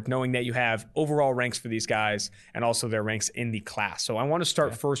big board, knowing that you have overall ranks for these guys and also their ranks in the class. So I want to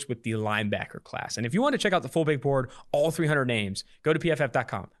start first with the linebacker class. And if you want to check out the full big board, all 300 names, go to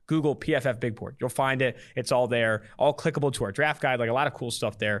pff.com. Google PFF Big Board. You'll find it. It's all there, all clickable to our draft guide, like a lot of cool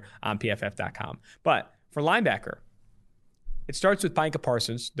stuff there on pff.com. But for linebacker, it starts with Micah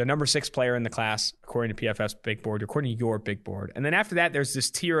Parsons, the number 6 player in the class, according to PFF's big board, according to your big board. And then after that, there's this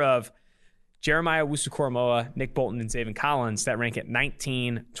tier of Jeremiah Owusu-Koramoah, Nick Bolton, and Zaven Collins that rank at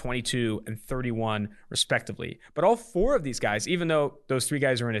 19, 22, and 31, respectively. But all 4 of these guys, even though those 3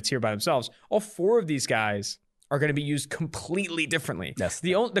 guys are in a tier by themselves, all 4 of these guys are going to be used completely differently.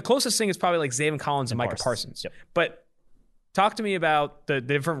 The closest thing is probably like Zaven Collins and Micah Parsons. Yep. But talk to me about the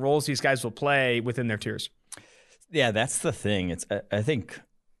different roles these guys will play within their tiers. Yeah, that's the thing. I think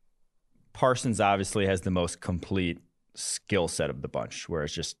Parsons obviously has the most complete skill set of the bunch, where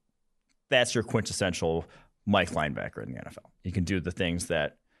it's just that's your quintessential Mike linebacker in the NFL. He can do the things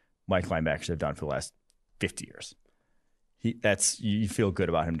that Mike linebackers have done for the last 50 years. You feel good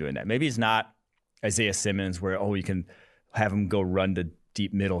about him doing that. Maybe he's not Isaiah Simmons, where you can have him go run to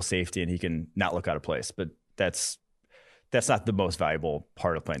deep middle safety and he can not look out of place. But that's not the most valuable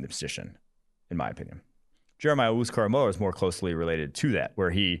part of playing the position, in my opinion. Jeremiah Owusu-Koramoah is more closely related to that, where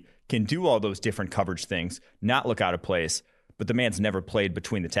he can do all those different coverage things, not look out of place, but the man's never played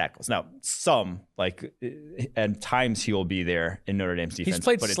between the tackles. Now, at times he will be there in Notre Dame's defense. He's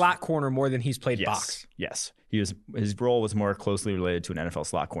played slot corner more than he's played box. Yes. His role was more closely related to an NFL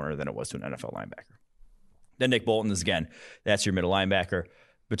slot corner than it was to an NFL linebacker. Then Nick Bolton is, again, that's your middle linebacker.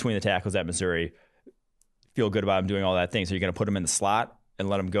 Between the tackles at Missouri, feel good about him doing all that thing. So you're going to put him in the slot and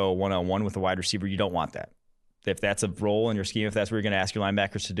let him go one-on-one with the wide receiver. You don't want that. If that's a role in your scheme, if that's what you're going to ask your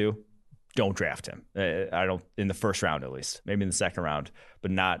linebackers to do, don't draft him. I don't, in the first round at least, maybe in the second round, but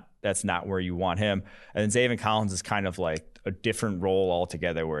that's not where you want him. And then Zaven Collins is kind of like a different role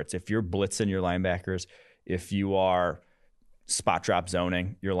altogether, where it's if you're blitzing your linebackers, if you are spot drop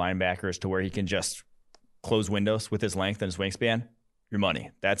zoning your linebackers to where he can just close windows with his length and his wingspan, your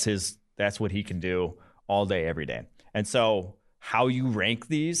money. That's what he can do all day, every day. And so how you rank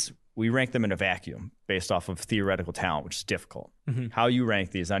these, we rank them in a vacuum based off of theoretical talent, which is difficult. Mm-hmm. How you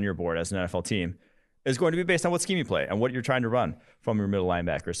rank these on your board as an NFL team is going to be based on what scheme you play and what you're trying to run from your middle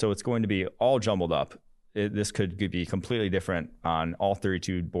linebacker. So it's going to be all jumbled up. This could be completely different on all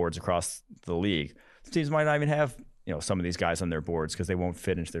 32 boards across the league. The teams might not even have some of these guys on their boards because they won't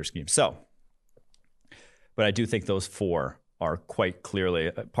fit into their scheme. So, but I do think those 4 are quite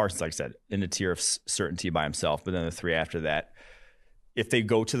clearly, Parsons, like I said, in the tier of certainty by himself, but then the 3 after that, if they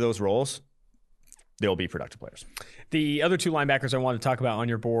go to those roles, they'll be productive players. The other 2 linebackers I want to talk about on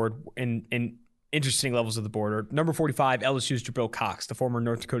your board in interesting levels of the board are number 45, LSU's Jabril Cox, the former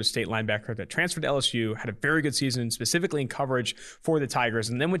North Dakota State linebacker that transferred to LSU, had a very good season, specifically in coverage for the Tigers,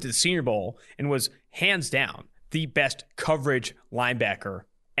 and then went to the Senior Bowl and was hands down the best coverage linebacker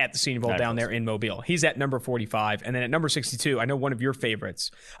at the Senior Bowl down there in Mobile. He's at number 45. And then at number 62, I know one of your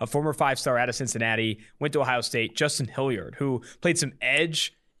favorites, a former 5-star out of Cincinnati, went to Ohio State, Justin Hilliard, who played some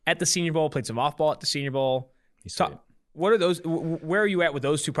edge at the Senior Bowl, played some off-ball at the Senior Bowl. What are those? Where are you at with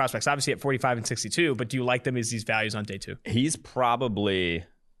those two prospects? Obviously at 45 and 62, but do you like them as these values on day two? He's probably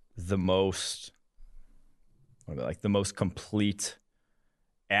the most complete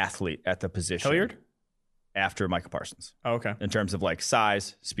athlete at the position. Hilliard? After Micah Parsons. Oh, okay. In terms of like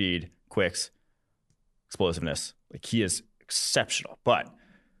size, speed, quicks, explosiveness. Like he is exceptional. But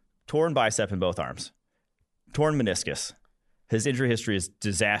torn bicep in both arms. Torn meniscus. His injury history is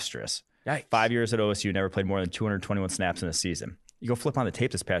disastrous. Yikes. 5 years at OSU, never played more than 221 snaps in a season. You go flip on the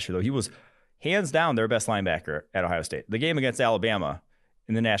tape this past year, though. He was hands down their best linebacker at Ohio State. The game against Alabama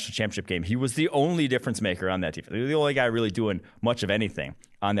in the national championship game, he was the only difference maker on that defense. He was the only guy really doing much of anything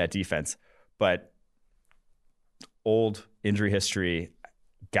on that defense. But old injury history,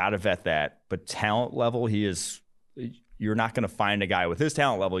 got to vet that. But talent level, you're not going to find a guy with his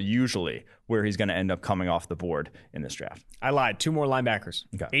talent level usually where he's going to end up coming off the board in this draft. I lied. Two more linebackers.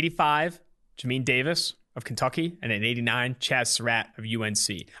 Okay. 85, Jamin Davis of Kentucky, and at 89, Chaz Surratt of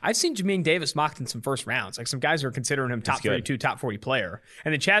UNC. I've seen Jamin Davis mocked in some first rounds. Like some guys are considering him top 32, top 40 player.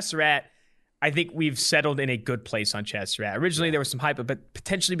 And then Chaz Surratt, I think we've settled in a good place on Chaz Surratt. Originally, there was some hype about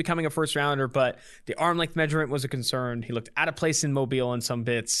potentially becoming a first rounder, but the arm length measurement was a concern. He looked out of place in Mobile in some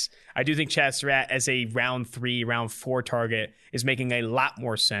bits. I do think Chaz Surratt as a round 3, round 4 target is making a lot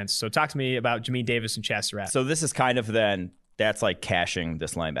more sense. So talk to me about Jamin Davis and Chaz Surratt. So this is kind of that's like cashing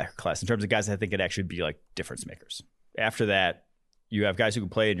this linebacker class in terms of guys I think could actually be like difference makers. After that, you have guys who can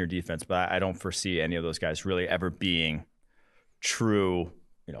play in your defense, but I don't foresee any of those guys really ever being true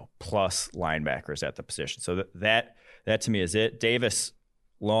plus linebackers at the position. So that to me is it. Davis,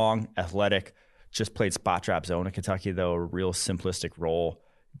 long, athletic, just played spot drop zone in Kentucky, though, a real simplistic role.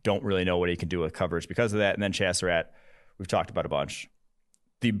 Don't really know what he can do with coverage because of that. And then Chaz Surratt, we've talked about a bunch.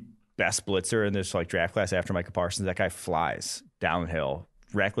 The best blitzer in this like draft class after Micah Parsons, that guy flies downhill,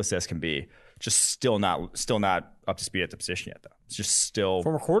 reckless as can be. Just still not up to speed at the position yet, though. It's just still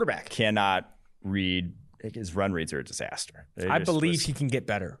former quarterback. Cannot read. His run reads are a disaster. I believe he can get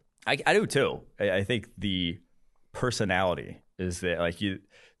better. I do too. I think the personality is that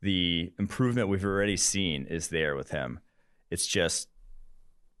the improvement we've already seen is there with him. It's just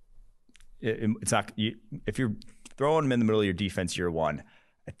it's not. If you're throwing him in the middle of your defense year one,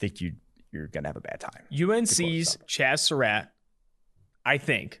 I think you're gonna have a bad time. UNC's Chaz Surratt, I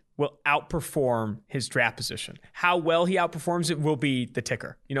think, will outperform his draft position. How well he outperforms it will be the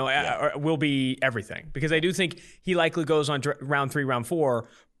ticker. Will be everything. Because I do think he likely goes on round 3, round 4.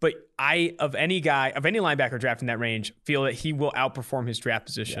 But of any linebacker draft in that range, feel that he will outperform his draft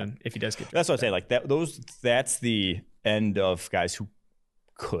position if he does get drafted. That's what I'm saying. Like that's the end of guys who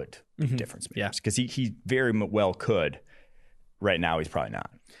could be difference makers. Because he very well could. Right now, he's probably not.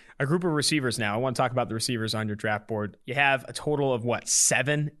 A group of receivers now. I want to talk about the receivers on your draft board. You have a total of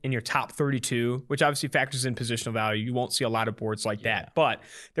 7 in your top 32, which obviously factors in positional value. You won't see a lot of boards like that. But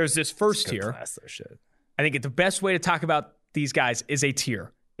there's this first tier. Class, though, shit. I think the best way to talk about these guys is a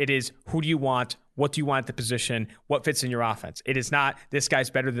tier. It is who do you want? What do you want at the position? What fits in your offense? It is not this guy's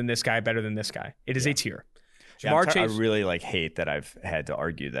better than this guy, better than this guy. It is a tier. Jamar Chase. I really hate that I've had to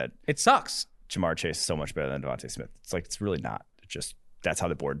argue that it sucks. Jamar Chase is so much better than Devontae Smith. It's really not. It's just that's how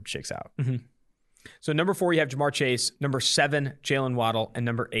the board shakes out. Mm-hmm. So number 4, you have Jamar Chase. Number 7, Jalen Waddle. And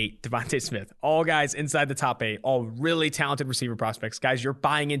number 8, Devontae Smith. All guys inside the top 8. All really talented receiver prospects. Guys, you're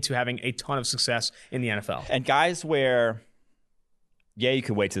buying into having a ton of success in the NFL. And guys where, you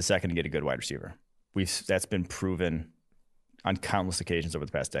could wait to the second to get a good wide receiver. That's been proven on countless occasions over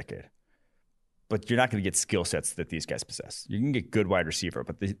the past decade. But you're not going to get skill sets that these guys possess. You can get good wide receiver,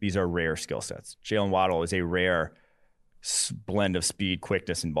 but these are rare skill sets. Jalen Waddle is a rare blend of speed,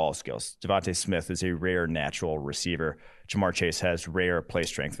 quickness, and ball skills. Devontae Smith is a rare natural receiver. Jamar Chase has rare play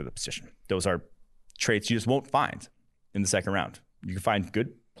strength for the position. Those are traits you just won't find in the second round. You can find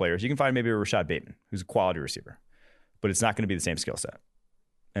good players. You can find maybe a Rashad Bateman, who's a quality receiver, but it's not going to be the same skill set.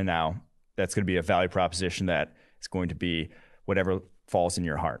 And now that's going to be a value proposition that is going to be whatever falls in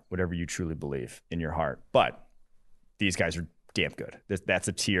your heart, whatever you truly believe in your heart. But these guys are damn good. That's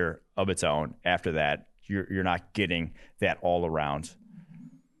a tier of its own. After that, you're not getting that all-around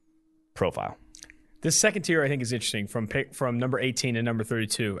profile. This second tier I think is interesting from number 18 to number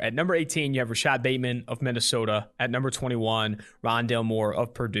 32. At number 18, you have Rashad Bateman of Minnesota. At number 21, Rondale Moore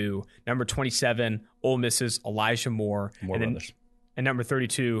of Purdue. Number 27, Ole Miss's Elijah Moore. And number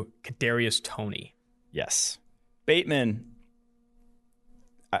 32, Kadarius Toney. Yes. Bateman,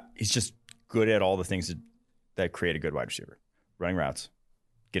 he's just good at all the things that create a good wide receiver. Running routes,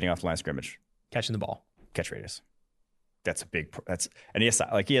 getting off the line of scrimmage. Catching the ball. Catch radius. That's a big. And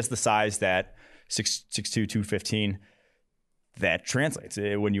he has the size that 6'2", 215. that translates.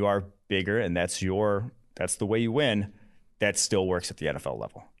 When you are bigger and that's the way you win, that still works at the NFL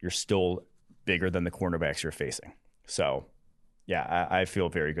level. You're still bigger than the cornerbacks you're facing. So, yeah, I feel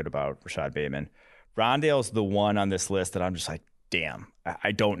very good about Rashad Bateman. Rondale's the one on this list that I'm just like, damn,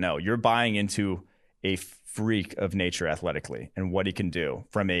 I don't know. You're buying into a freak of nature athletically and what he can do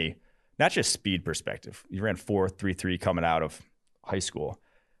from a not just speed perspective. He ran 4.33 coming out of high school.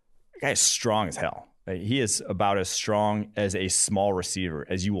 The guy is strong as hell. He is about as strong as a small receiver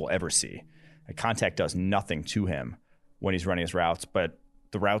as you will ever see. Contact does nothing to him when he's running his routes, but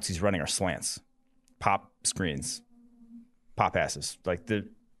the routes he's running are slants, pop screens, pop passes.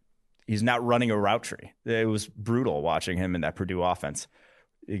 He's not running a route tree. It was brutal watching him in that Purdue offense.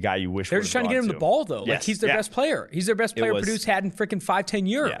 A guy you wish they're just trying to get him the ball, though. Yes. He's their best player. He's their best player Purdue's had in freaking 5-10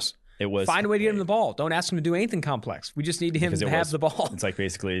 years. Yeah. It was find a way to get him the ball. Don't ask him to do anything complex. We just need him to have the ball. It's like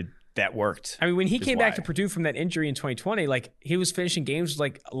basically that worked. I mean, when he came back to Purdue from that injury in 2020, he was finishing games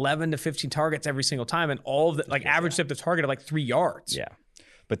with 11 to 15 targets every single time, and all of the average depth of target of 3 yards. Yeah,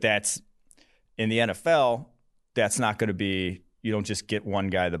 but that's in the NFL. That's not going to be. You don't just get one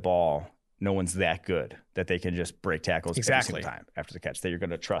guy the ball. No one's that good that they can just break tackles every single time after the catch. That you're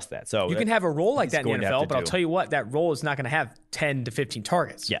going to trust that. So you can have a role like that in the NFL, but I'll tell you what, that role is not going to have 10 to 15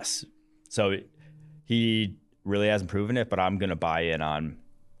 targets. Yes. So he really hasn't proven it, but I'm going to buy in on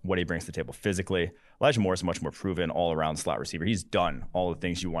what he brings to the table physically. Elijah Moore is a much more proven all-around slot receiver. He's done all the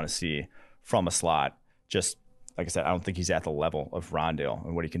things you want to see from a slot. Just like I said, I don't think he's at the level of Rondale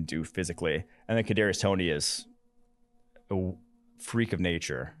and what he can do physically. And then Kadarius Toney is a freak of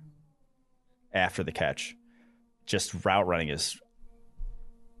nature after the catch. Just route running is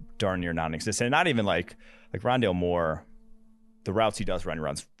darn near non-existent. And not even like Rondale Moore, the routes he does run, he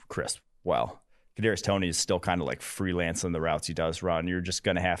runs crisp well. Kadarius Toney is still kind of freelancing the routes he does run. You're just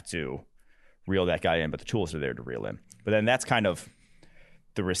going to have to reel that guy in, but the tools are there to reel in. But then that's kind of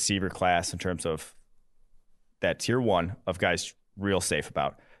the receiver class in terms of that tier 1 of guys real safe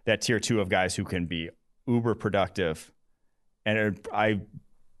about. That tier 2 of guys who can be uber productive. And I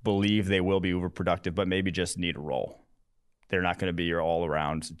believe they will be uber productive, but maybe just need a role. They're not going to be your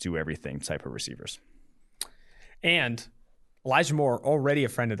all-around, do everything type of receivers. And Elijah Moore, already a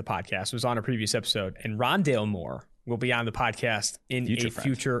friend of the podcast, was on a previous episode, and Rondale Moore will be on the podcast in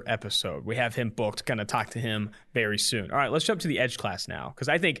future episode. We have him booked. Going to talk to him very soon. All right, let's jump to the edge class now, because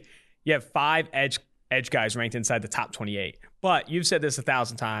I think you have 5 edge guys ranked inside the top 28. But you've said this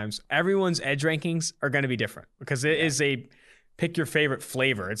 1,000 times. Everyone's edge rankings are going to be different because it is a pick your favorite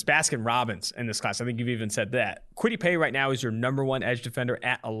flavor. It's Baskin Robbins in this class. I think you've even said that. Kwity Paye right now is your number 1 edge defender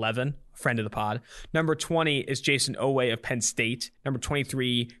at 11, friend of the pod. Number 20 is Jason Oweh of Penn State. Number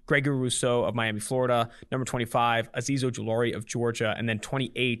 23, Gregory Rousseau of Miami, Florida. Number 25, Azeez Ojulari of Georgia. And then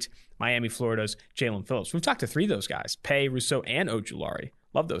 28, Miami, Florida's Jalen Phillips. We've talked to 3 of those guys, Paye, Rousseau, and Ojulari.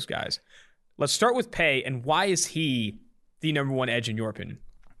 Love those guys. Let's start with Paye, and why is he the number 1 edge in your opinion?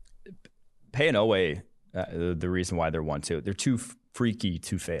 Paye and Oweh, the reason why they're 1-2, they're too freaky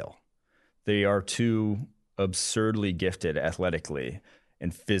to fail. They are too absurdly gifted athletically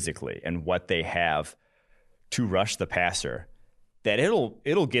and physically, and what they have to rush the passer, that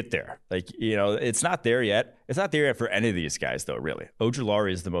it'll get there. It's not there yet. It's not there yet for any of these guys, though. Really,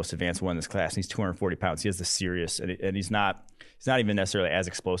 Ojulari is the most advanced one in this class. And he's 240 pounds. He has the serious, and he's not even necessarily as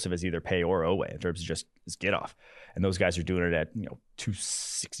explosive as either Paye or Oweh in terms of just his get off. And those guys are doing it at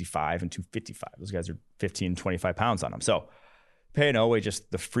 265 and 255. Those guys are 15, 25 pounds on them. So Paye and Oweh,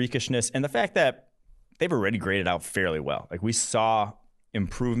 just the freakishness and the fact that they've already graded out fairly well. We saw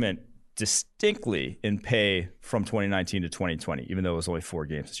improvement distinctly in Paye from 2019 to 2020, even though it was only 4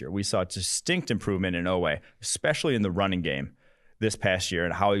 games this year. We saw distinct improvement in Oweh, especially in the running game this past year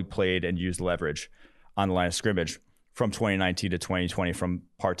and how he played and used leverage on the line of scrimmage from 2019 to 2020, from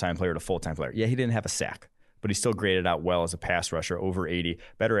part-time player to full-time player. Yeah, he didn't have a sack, but he still graded out well as a pass rusher, over 80,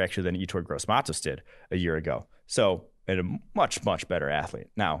 better actually than Yetur Gross-Matos did a year ago. So, and a much, much better athlete.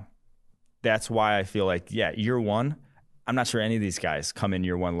 Now, that's why I feel year 1, I'm not sure any of these guys come in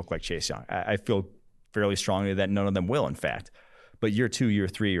year 1 look like Chase Young. I feel fairly strongly that none of them will, in fact. But year 2, year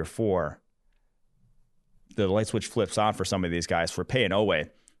 3, year 4, the light switch flips on for some of these guys. For Paye and Oweh,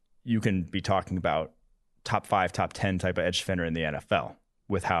 you can be talking about top 5, top 10 type of edge defender in the NFL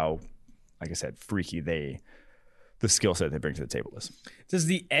with how, like I said, freaky the skill set they bring to the table is. Does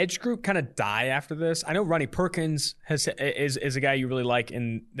the edge group kind of die after this? I know Ronnie Perkins is a guy you really like,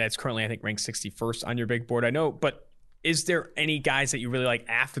 and that's currently, I think, ranked 61st on your big board. I know, but is there any guys that you really like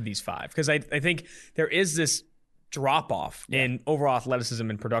after these 5? Because I think there is this drop-off in overall athleticism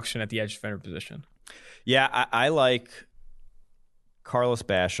and production at the edge defender position. Yeah, I like Carlos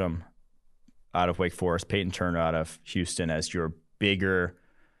Basham, out of Wake Forest, Peyton Turner out of Houston as your bigger,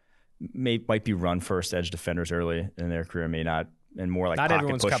 might be run first edge defenders early in their career, may not, and more like not pocket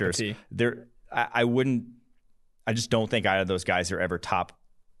everyone's pushers. Cup of tea. I just don't think either of those guys are ever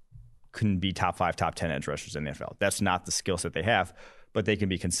couldn't be top 5, top 10 edge rushers in the NFL. That's not the skill set they have, but they can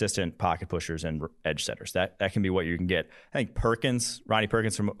be consistent pocket pushers and edge setters. That can be what you can get. I think Ronnie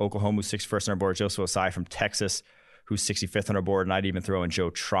Perkins from Oklahoma, who's 61st on our board, Joseph Osai from Texas, who's 65th on our board, and I'd even throw in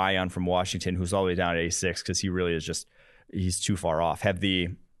Joe Tryon from Washington, who's all the way down at 86 because he really is he's too far off. Have the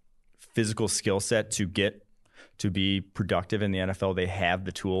physical skill set to be productive in the NFL. They have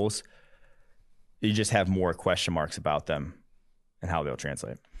the tools. You just have more question marks about them and how they'll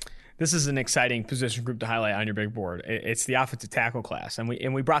translate. This is an exciting position group to highlight on your big board. It's the offensive tackle class. And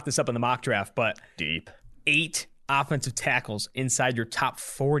we brought this up in the mock draft, but deep. 8 offensive tackles inside your top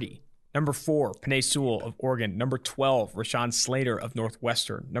 40. Number 4, Penei Sewell of Oregon. Number 12, Rashawn Slater of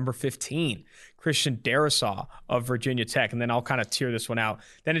Northwestern. Number 15, Christian Darrisaw of Virginia Tech. And then I'll kind of tear this one out.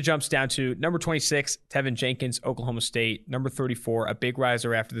 Then it jumps down to number 26, Tevin Jenkins, Oklahoma State. Number 34, a big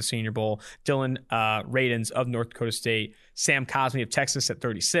riser after the Senior Bowl, Dylan Radins of North Dakota State. Sam Cosmi of Texas at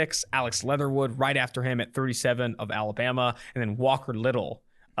 36. Alex Leatherwood right after him at 37 of Alabama. And then Walker Little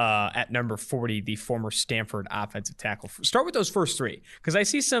at number 40, the former Stanford offensive tackle. Start with those first 3, because I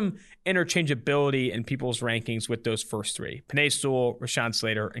see some interchangeability in people's rankings with those first 3. Penei Sewell, Rashawn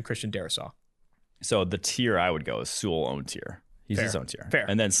Slater, and Christian Darrisaw. So the tier I would go is Sewell own tier. He's his own tier. Fair.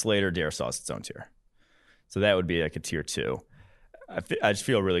 And then Slater, Darrisaw is its own tier. So that would be like a tier 2. I just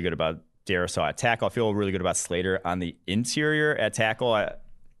feel really good about Darrisaw at tackle. I feel really good about Slater on the interior at tackle.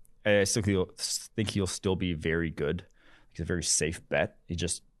 I still think he'll still be very good. He's a very safe bet.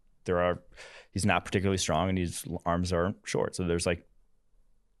 He's not particularly strong and his arms are short. So there's like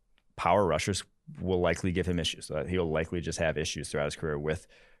power rushers will likely give him issues. So he'll likely just have issues throughout his career with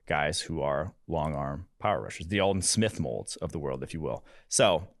guys who are long arm power rushers, the Aldon Smith molds of the world, if you will.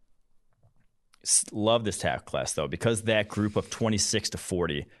 So love this tackle class though, because that group of 26 to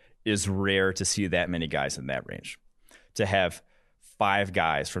 40 is rare to see that many guys in that range. To have 5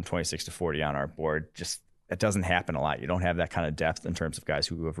 guys from 26 to 40 on our board, it doesn't happen a lot. You don't have that kind of depth in terms of guys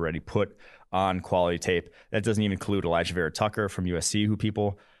who have already put on quality tape. That doesn't even include Elijah Vera Tucker from USC, who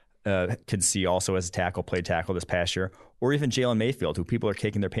people can see also as a tackle, played tackle this past year, or even Jalen Mayfield, who people are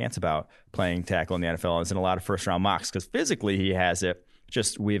kicking their pants about playing tackle in the NFL and is in a lot of first-round mocks because physically he has it.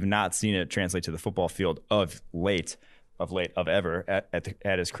 Just we have not seen it translate to the football field of ever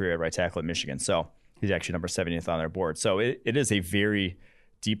at his career at right tackle at Michigan. So he's actually number 70th on their board. So it is a very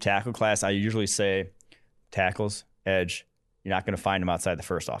deep tackle class. I usually say tackles, edge, you're not going to find them outside the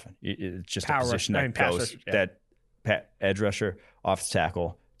first often. It's just a position that goes that edge rusher, offensive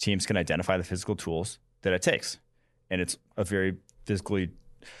tackle, teams can identify the physical tools that it takes. And it's a very physically,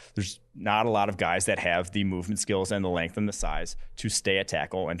 there's not a lot of guys that have the movement skills and the length and the size to stay at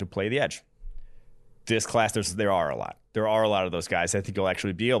tackle and to play the edge. This class, there are a lot. There are a lot of those guys. I think you'll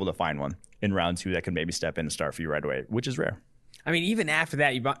actually be able to find one in round 2 that can maybe step in and start for you right away, which is rare. I mean, even after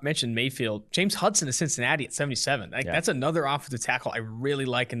that, you mentioned Mayfield. James Hudson of Cincinnati at 77. That's another offensive tackle I really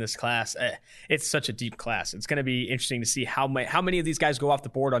like in this class. It's such a deep class. It's going to be interesting to see how many of these guys go off the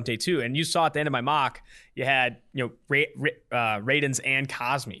board on day 2. And you saw at the end of my mock, you had Radins and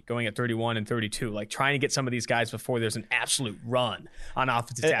Cosmi going at 31 and 32, like trying to get some of these guys before there's an absolute run on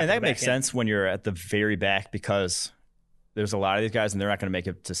offensive tackle. And that makes sense when you're at the very back because there's a lot of these guys and they're not going to make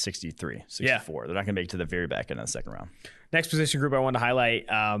it to 63, 64. Yeah. They're not going to make it to the very back end of the second round. Next position group I wanted to highlight,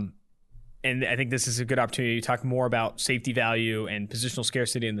 and I think this is a good opportunity to talk more about safety value and positional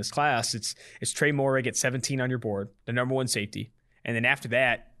scarcity in this class. It's Trey Moehrig at 17 on your board, the number 1 safety. And then after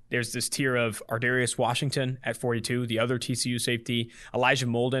that, there's this tier of Ardarius Washington at 42, the other TCU safety. Elijah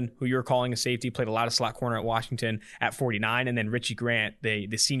Molden, who you're calling a safety, played a lot of slot corner at Washington at 49. And then Richie Grant, the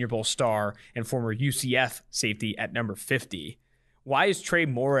Senior Bowl star and former UCF safety at number 50. Why is Trey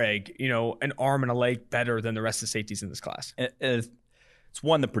Moehrig, an arm and a leg better than the rest of the safeties in this class? It's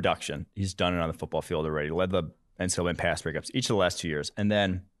one, the production. He's done it on the football field already. Led the NCAA in pass breakups each of the last 2 years. And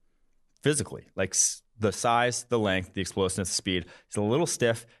then physically, like the size, the length, the explosiveness, the speed. He's a little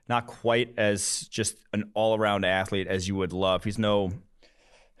stiff, not quite as just an all-around athlete as you would love. There's no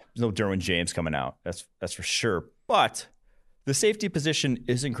Derwin James coming out. That's for sure. But the safety position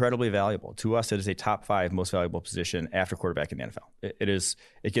is incredibly valuable. To us, it is a top 5 most valuable position after quarterback in the NFL.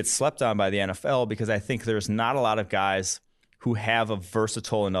 It gets slept on by the NFL because I think there's not a lot of guys who have a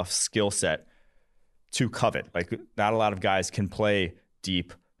versatile enough skill set to covet. Like not a lot of guys can play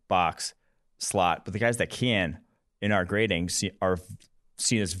deep, box, slot, but the guys that can in our grading are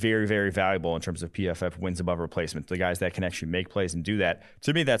seen as very, very valuable in terms of PFF wins above replacement. The guys that can actually make plays and do that.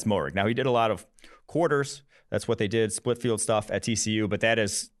 To me, that's Moehrig. Now, he did a lot of quarters. That's what they did, split field stuff at TCU, but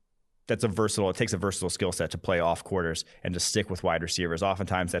it takes a versatile skill set to play off quarters and to stick with wide receivers.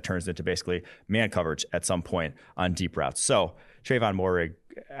 Oftentimes that turns into basically man coverage at some point on deep routes. So Trayvon Moehrig,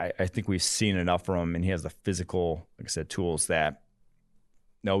 I think we've seen enough from him, and he has the physical, like I said, tools that,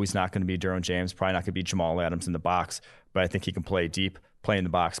 no, he's not going to be Derwin James, probably not going to be Jamal Adams in the box, but I think he can play deep, play in the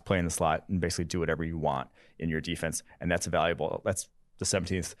box, play in the slot, and basically do whatever you want in your defense. And that's that's the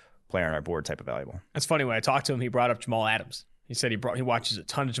 17th player on our board type of valuable. That's funny. When I talked to him, he brought up Jamal Adams. He said he watches a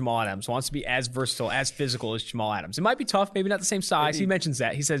ton of Jamal Adams, wants to be as versatile, as physical as Jamal Adams. It might be tough, maybe not the same size. He mentions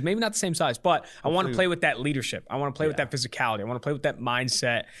that. He says maybe not the same size, but I want to play with that leadership. I want to play with that physicality. I want to play with that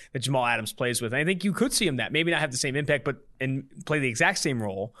mindset that Jamal Adams plays with. And I think you could see him that. Maybe not have the same impact, and play the exact same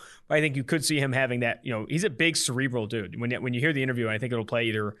role. But I think you could see him having that. He's a big cerebral dude. When you hear the interview, and I think it'll play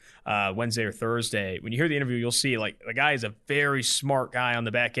either Wednesday or Thursday. When you hear the interview, you'll see like the guy is a very smart guy on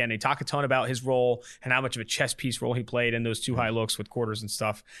the back end. They talk a ton about his role and how much of a chess piece role he played in those two high looks with quarters and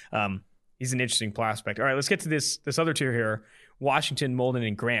stuff. He's an interesting prospect. All right, let's get to this other tier here. Washington, Molden,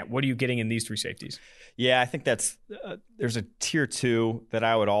 and Grant. What are you getting in these three safeties? Yeah, I think that's there's a tier 2 that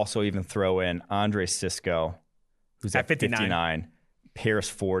I would also even throw in Andre Cisco, who's at 59. Paris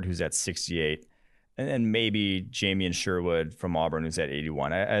Ford, who's at 68. And then maybe Jamien Sherwood from Auburn, who's at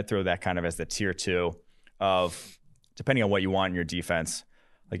 81. I'd throw that kind of as the tier 2 of, depending on what you want in your defense.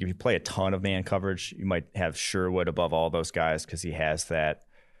 Like if you play a ton of man coverage, you might have Sherwood above all those guys because he has that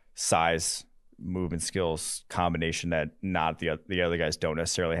size, movement skills combination that not the other guys don't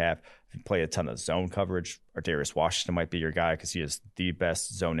necessarily have. If you play a ton of zone coverage, Darius Washington might be your guy because he has the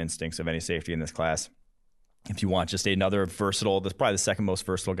best zone instincts of any safety in this class. If you want just another versatile, that's probably the second most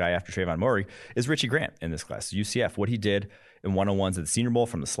versatile guy after Trayvon Moehrig, is Richie Grant in this class. UCF, what he did in one-on-ones at the Senior Bowl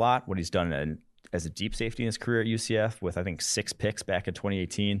from the slot, what he's done as a deep safety in his career at UCF with, I think, 6 picks back in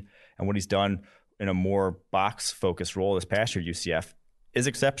 2018, and what he's done in a more box-focused role this past year at UCF is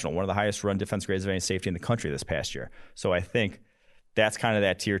exceptional. One of the highest run defense grades of any safety in the country this past year. So I think that's kind of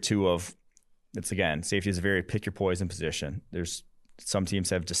that tier 2 of, it's again, safety is a very pick your poison position. There's some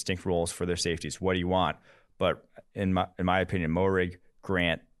teams have distinct roles for their safeties. What do you want? But in my opinion, Moehrig,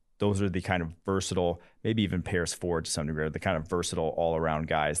 Grant, those are the kind of versatile, maybe even Paris Ford to some degree, the kind of versatile all-around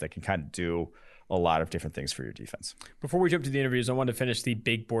guys that can kind of do a lot of different things for your defense. Before we jump to the interviews, I wanted to finish the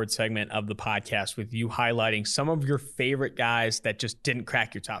big board segment of the podcast with you highlighting some of your favorite guys that just didn't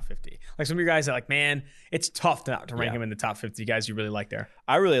crack your top 50. Like some of your guys that man, it's tough to rank him in the top 50 guys you really like there.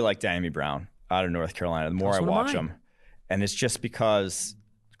 I really like Dyami Brown out of North Carolina. The more I watch him, and it's just because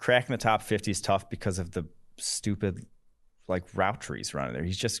cracking the top 50 is tough because of the stupid route trees running there.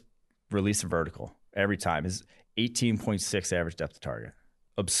 He's just release a vertical every time. His 18.6 average depth of target.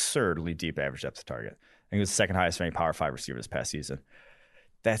 Absurdly deep average depth of target. I think it was the second highest for any Power 5 receiver this past season.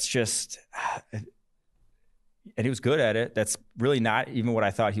 That's just, and he was good at it. That's really not even what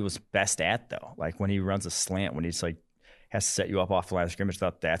I thought he was best at, though. Like when he runs a slant, when he's has to set you up off the line of scrimmage, I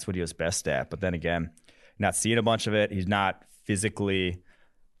thought that's what he was best at. But then again, not seeing a bunch of it. He's not physically,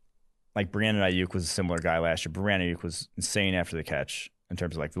 like Brandon Ayuk was a similar guy last year. Brandon Ayuk was insane after the catch in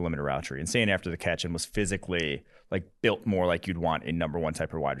terms of the limited route tree. Insane after the catch and was physically built more like you'd want a number 1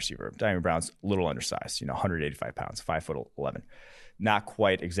 type of wide receiver. Dyami Brown's a little undersized, 185 pounds, 5'11". Not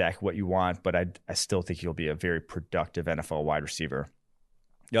quite exactly what you want, but I still think he'll be a very productive NFL wide receiver.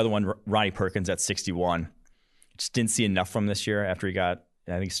 The other one, Ronnie Perkins at 61. Just didn't see enough from this year after he got,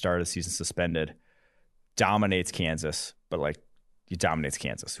 I think, started the season suspended. Dominates Kansas, but he dominates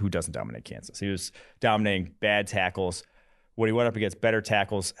Kansas. Who doesn't dominate Kansas? He was dominating bad tackles. When he went up against better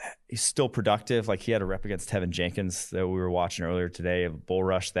tackles, he's still productive. He had a rep against Tevin Jenkins that we were watching earlier today, of a bull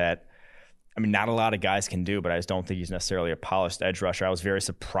rush that, not a lot of guys can do, but I just don't think he's necessarily a polished edge rusher. I was very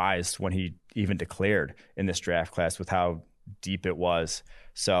surprised when he even declared in this draft class with how deep it was.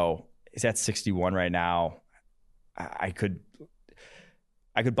 So he's at 61 right now. I could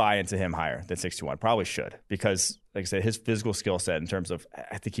buy into him higher than 61. Probably should, because like I said, his physical skill set in terms of,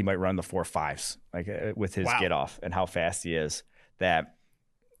 I think he might run the 4.5s with his get off and how fast he is, that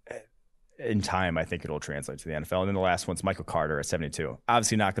in time, I think it'll translate to the NFL. And then the last one's Michael Carter at 72.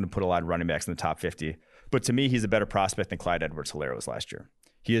 Obviously not going to put a lot of running backs in the top 50, but to me, he's a better prospect than Clyde Edwards-Helaire was last year.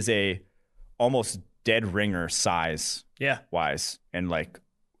 He is a almost dead ringer size wise, and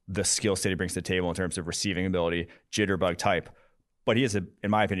the skill set he brings to the table in terms of receiving ability, jitterbug type. But he is, in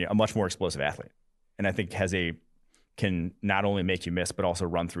my opinion, a much more explosive athlete. And I think can not only make you miss, but also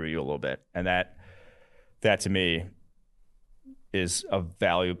run through you a little bit. And that to me is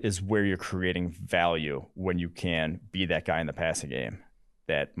where you're creating value when you can be that guy in the passing game.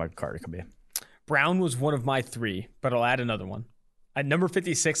 that Michael Carter can be. Brown was one of my 3, but I'll add another one. At number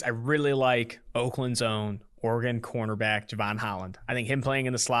 56, I really like Oakland's own Oregon cornerback, Javon Holland. I think him playing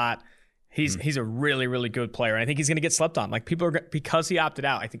in the slot, he's a really, really good player. And I think he's going to get slept on. Like people are, because he opted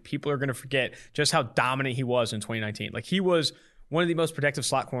out, I think people are going to forget just how dominant he was in 2019. Like he was one of the most productive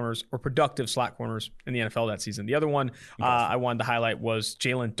slot corners in the NFL that season. The other one I wanted to highlight was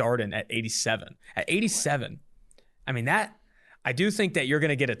Jalen Darden at 87. At 87, I mean, I do think that you're going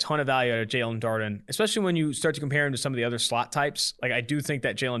to get a ton of value out of Jalen Darden, especially when you start to compare him to some of the other slot types. Like I do think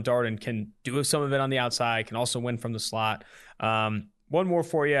that Jalen Darden can do some of it on the outside, can also win from the slot. One more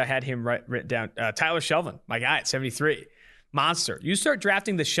for you. I had him written down. Tyler Shelvin, my guy at 73. Monster. You start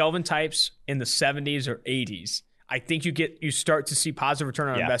drafting the Shelvin types in the 70s or 80s. I think you start to see positive return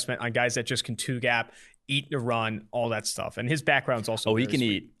on investment on guys that just can two-gap, eat the run, all that stuff. And his background's also he can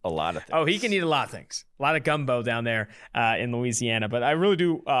eat a lot of things. Oh, he can eat a lot of things. A lot of gumbo down there in Louisiana. But I really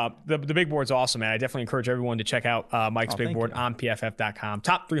do the big board's awesome, man. I definitely encourage everyone to check out Mike's big board on PFF.com.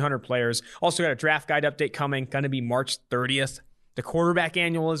 Top 300 players. Also got a draft guide update coming. Going to be March 30th. The quarterback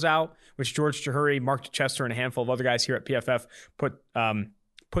annual is out, which George Chahuri, Mark Chester, and a handful of other guys here at PFF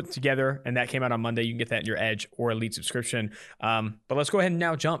put together, and that came out on Monday. You can get that in your Edge or Elite subscription. But let's go ahead and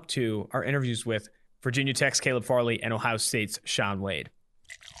now jump to our interviews with Virginia Tech's Caleb Farley and Ohio State's Shaun Wade.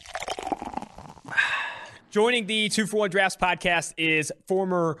 Joining the 2-for-1 Drafts podcast is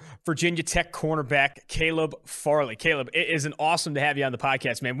former Virginia Tech cornerback Caleb Farley. Caleb, it is awesome to have you on the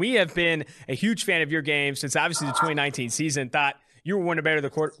podcast, man. We have been a huge fan of your game since obviously the 2019 season. Thought you were one of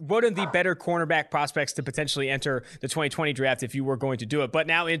the better cornerback prospects to potentially enter the 2020 draft if you were going to do it. But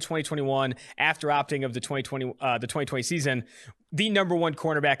now in 2021, after opting of the 2020 season, the number one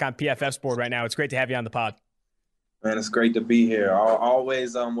cornerback on PFF's board right now. It's great to have you on the pod. Man, it's great to be here. I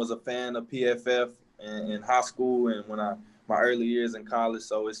always was a fan of PFF in high school and my early years in college.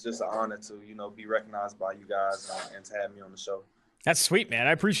 So it's just an honor to, be recognized by you guys and to have me on the show. That's sweet, man.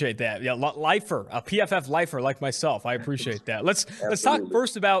 I appreciate that. Yeah, lifer, a PFF lifer like myself. I appreciate that. Let's talk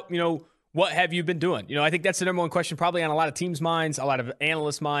first about, what have you been doing? I think that's the number one question probably on a lot of teams' minds, a lot of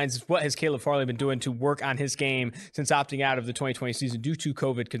analysts' minds. What has Caleb Farley been doing to work on his game since opting out of the 2020 season due to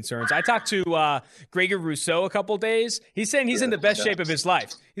COVID concerns? I talked to Gregor Rousseau a couple days. He's saying he's in the best shape of his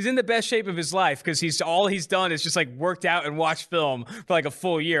life. He's in the best shape of his life because all he's done is just like worked out and watched film for like a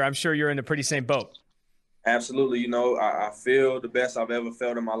full year. I'm sure you're in the pretty same boat. Absolutely. I feel the best I've ever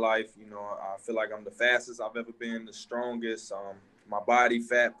felt in my life. I feel like I'm the fastest I've ever been, the strongest. My body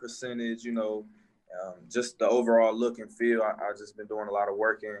fat percentage, just the overall look and feel. I just been doing a lot of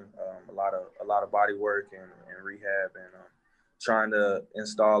working, a lot of body work and rehab, and trying to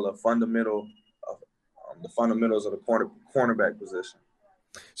install the fundamentals of the cornerback position.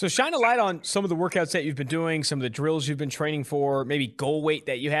 So shine a light on some of the workouts that you've been doing, some of the drills you've been training for, maybe goal weight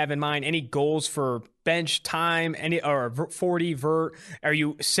that you have in mind, any goals for bench time, or 40 vert. Are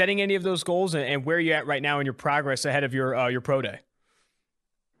you setting any of those goals, and where are you at right now in your progress ahead of your pro day?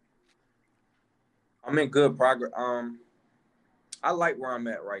 I'm in good progress. I like where I'm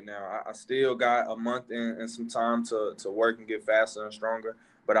at right now. I still got a month and some time to work and get faster and stronger,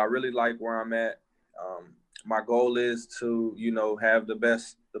 but I really like where I'm at. My goal is to, have the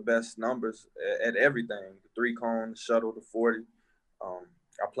best numbers at everything, the 3-cone, shuttle, the 40.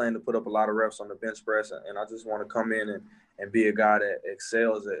 I plan to put up a lot of reps on the bench press, and I just want to come in and be a guy that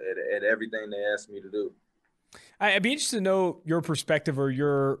excels at everything they ask me to do. I'd be interested to know your perspective or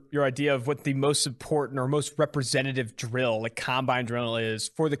your idea of what the most important or most representative drill, like combine drill, is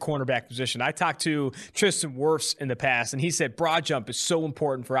for the cornerback position. I talked to Tristan Wirfs in the past, and he said broad jump is so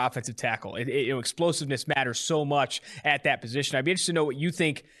important for offensive tackle. Explosiveness matters so much at that position. I'd be interested to know what you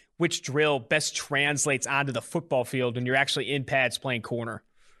think, which drill best translates onto the football field when you're actually in pads playing corner.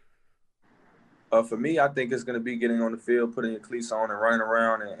 For me, I think it's going to be getting on the field, putting your cleats on and running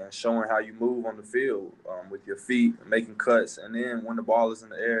around and showing how you move on the field with your feet, making cuts. And then when the ball is in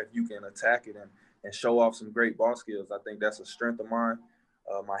the air, if you can attack it and show off some great ball skills, I think that's a strength of mine,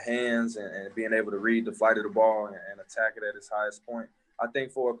 my hands and being able to read the flight of the ball and attack it at its highest point. I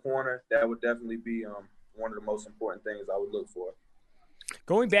think for a corner, that would definitely be one of the most important things I would look for.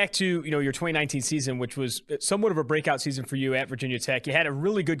 Going back to, your 2019 season, which was somewhat of a breakout season for you at Virginia Tech, you had a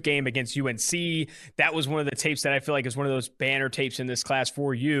really good game against UNC. That was one of the tapes that I feel like is one of those banner tapes in this class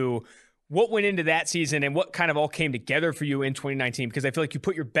for you. What went into that season and what kind of all came together for you in 2019? Because I feel like you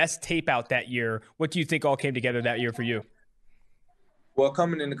put your best tape out that year. What do you think all came together that year for you? Well,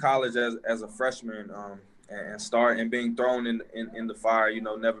 coming into college as a freshman and being thrown in the fire,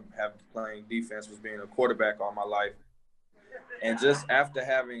 never having playing defense, was being a quarterback all my life. And just after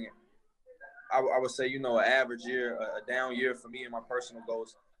having I would say, an average year, a down year for me and my personal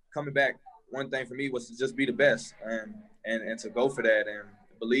goals. Coming back, one thing for me was to just be the best and to go for that and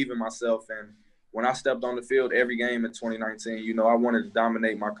believe in myself. And when I stepped on the field every game in 2019, I wanted to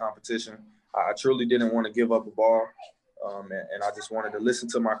dominate my competition. I truly didn't want to give up a ball. And I just wanted to listen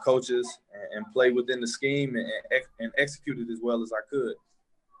to my coaches and play within the scheme and execute it as well as I could.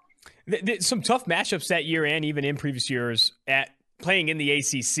 Some tough matchups that year and even in previous years at playing in the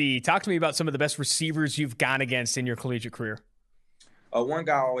ACC. Talk to me about some of the best receivers you've gone against in your collegiate career. One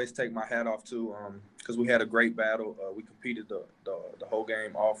guy I always take my hat off to, because we had a great battle. We competed the whole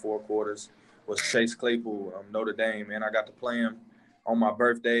game, all 4 quarters, was Chase Claypool, Notre Dame. And I got to play him on my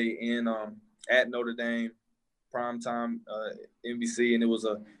birthday at Notre Dame, primetime NBC, and it was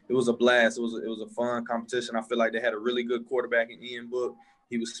a blast. It was a fun competition. I feel like they had a really good quarterback in Ian Book.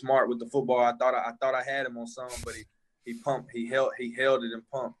 He was smart with the football. I thought I had him on some, but he pumped. He held it and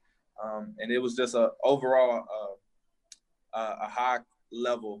pumped. And it was just overall a high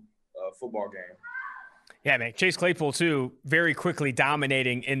level football game. Yeah, man. Chase Claypool too, very quickly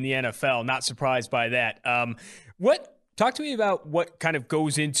dominating in the NFL. Not surprised by that. Talk to me about what kind of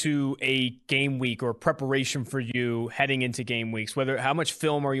goes into a game week or preparation for you heading into game weeks. How much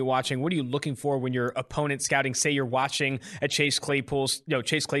film are you watching? What are you looking for when your opponent scouting? Say you're watching a Chase Claypool's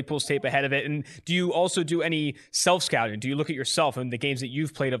tape ahead of it. And do you also do any self-scouting? Do you look at yourself and the games that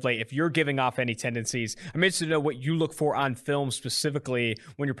you've played of late? If you're giving off any tendencies, I'm interested to know what you look for on film specifically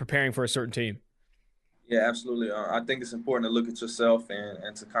when you're preparing for a certain team. Yeah, absolutely. I think it's important to look at yourself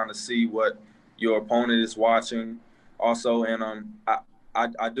and to kind of see what your opponent is watching. Also, and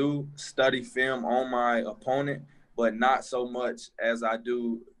I do study film on my opponent, but not so much as I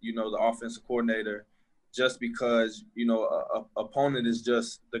do, the offensive coordinator, just because, a opponent is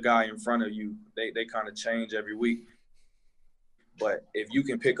just the guy in front of you. They kind of change every week. But if you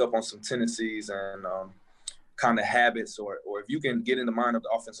can pick up on some tendencies and kind of habits, or if you can get in the mind of the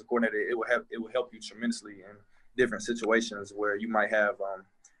offensive coordinator, it will help you tremendously in different situations where you might have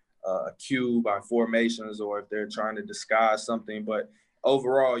a cue by formations, or if they're trying to disguise something. But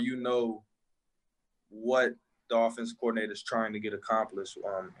overall, what the offensive coordinator is trying to get accomplished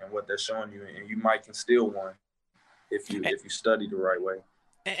and what they're showing you, and you might can steal one if you study the right way.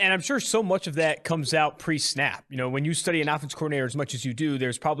 And I'm sure so much of that comes out pre-snap. When you study an offense coordinator as much as you do,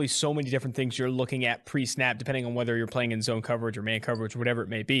 there's probably so many different things you're looking at pre-snap, depending on whether you're playing in zone coverage or man coverage, whatever it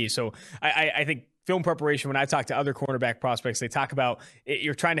may be. So I think film preparation, when I talk to other cornerback prospects, they talk about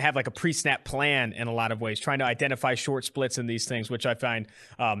you're trying to have like a pre-snap plan in a lot of ways, trying to identify short splits and these things, which I find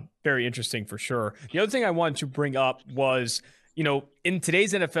very interesting for sure. The other thing I wanted to bring up was, in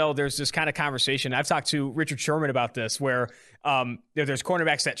today's NFL, there's this kind of conversation. I've talked to Richard Sherman about this, where there's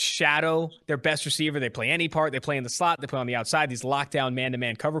cornerbacks that shadow their best receiver. They play any part. They play in the slot. They play on the outside, these lockdown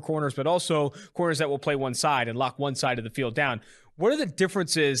man-to-man cover corners, but also corners that will play one side and lock one side of the field down. What are the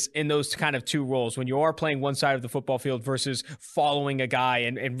differences in those kind of two roles when you are playing one side of the football field versus following a guy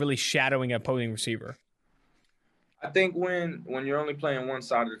and really shadowing an opposing receiver? I think when you're only playing one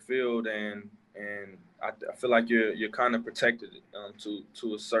side of the field and I feel like you're kind of protected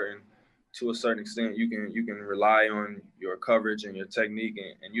to a certain extent. You can rely on your coverage and your technique,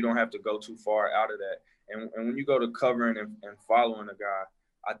 and you don't have to go too far out of that. And when you go to covering and following a guy,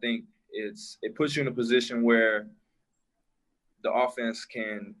 I think it puts you in a position where the offense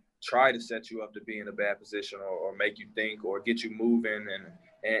can try to set you up to be in a bad position or make you think or get you moving,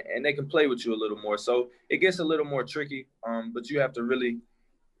 and they can play with you a little more. So it gets a little more tricky, but you have to really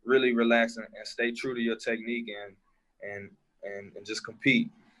relax and stay true to your technique and just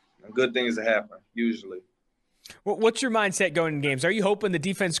compete. And good things that happen, usually. Well, what's your mindset going in games? Are you hoping the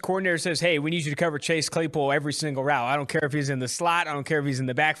defense coordinator says, hey, we need you to cover Chase Claypool every single route? I don't care if he's in the slot. I don't care if he's in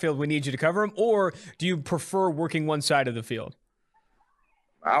the backfield. We need you to cover him. Or do you prefer working one side of the field?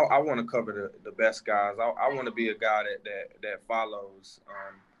 I want to cover the best guys. I want to be a guy that follows,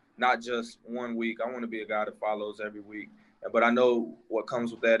 not just 1 week. I want to be a guy that follows every week. But I know what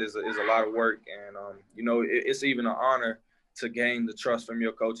comes with that is a lot of work, and it's even an honor to gain the trust from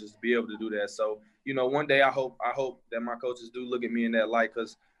your coaches to be able to do that. So one day I hope that my coaches do look at me in that light,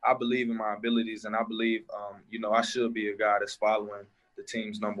 because I believe in my abilities, and I believe I should be a guy that's following the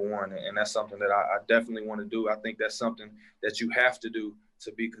team's number one, and that's something that I definitely want to do. I think that's something that you have to do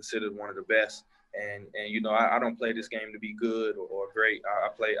to be considered one of the best. And I don't play this game to be good or great. I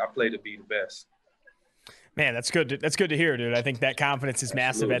play to be the best. Man, that's good. That's good to hear, dude. I think that confidence is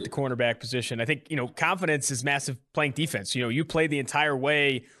massive at the cornerback position. I think, confidence is massive playing defense. You play the entire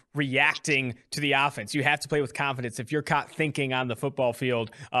way reacting to the offense. You have to play with confidence. If you're caught thinking on the football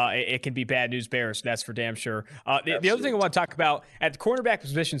field, it can be bad news bears. That's for damn sure. The other thing I want to talk about at the cornerback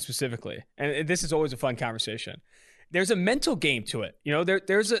position specifically, and this is always a fun conversation, there's a mental game to it. You know,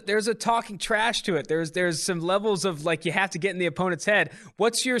 there's a talking trash to it. There's some levels of like you have to get in the opponent's head.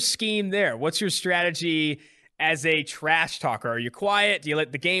 What's your scheme there? What's your strategy as a trash talker? Are you quiet? Do you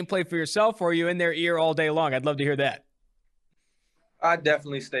let the game play for yourself, or are you in their ear all day long? I'd love to hear that. I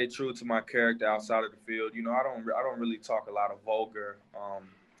definitely stay true to my character outside of the field. You know, I don't really talk a lot of vulgar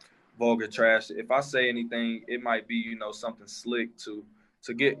trash. If I say anything, it might be, you know, something slick to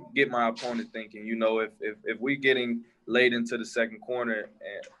get my opponent thinking. You know, if we getting late into the second quarter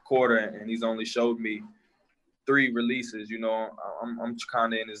and he's only showed me 3 releases, you know, I'm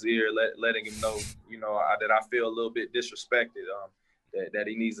kind of in his ear, letting him know, you know, that I feel a little bit disrespected. That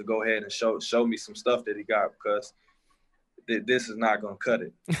he needs to go ahead and show me some stuff that he got, because this is not going to cut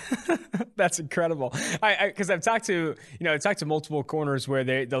it. That's incredible. Because I've talked to multiple corners where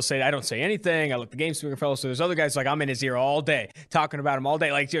they'll say, I don't say anything. I let the game speak for. So there's other guys like I'm in his ear all day, talking about him all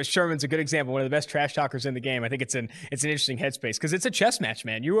day. Like, you know, Sherman's a good example, one of the best trash talkers in the game. I think it's an interesting headspace because it's a chess match,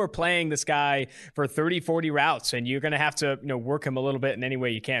 man. You are playing this guy for 30, 40 routes, and you're going to have to, you know, work him a little bit in any way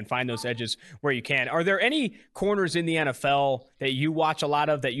you can, find those edges where you can. Are there any corners in the NFL that you watch a lot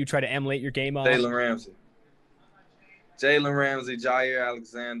of that you try to emulate your game on? Jalen Ramsey, Jair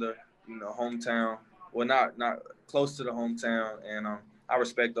Alexander, you know, hometown. Well, not close to the hometown, and I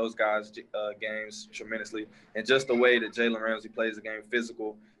respect those guys' games tremendously. And just the way that Jalen Ramsey plays the game,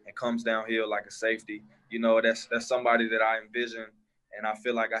 physical and comes downhill like a safety, you know, that's somebody that I envision, and I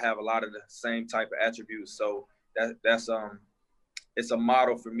feel like I have a lot of the same type of attributes. So that's it's a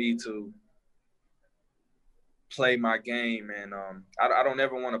model for me to play my game, and I don't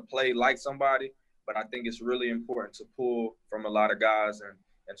ever want to play like somebody. But I think it's really important to pull from a lot of guys and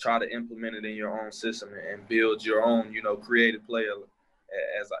try to implement it in your own system and build your own, you know, creative player,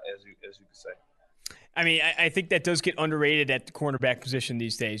 as you could say. I mean, I think that does get underrated at the cornerback position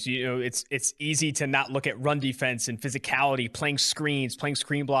these days. You know, it's easy to not look at run defense and physicality, playing screens, playing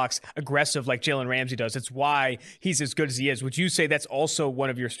screen blocks, aggressive like Jalen Ramsey does. It's why he's as good as he is. Would you say that's also one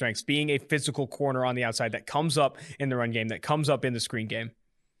of your strengths, being a physical corner on the outside that comes up in the run game, that comes up in the screen game?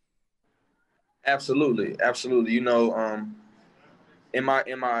 Absolutely. You know, in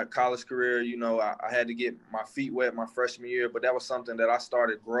my college career, you know, I had to get my feet wet my freshman year, but that was something that I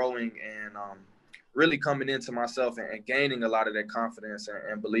started growing and really coming into myself and gaining a lot of that confidence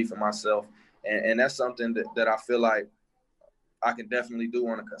and belief in myself. And that's something that I feel like I can definitely do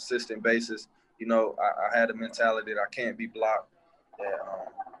on a consistent basis. You know, I had a mentality that I can't be blocked,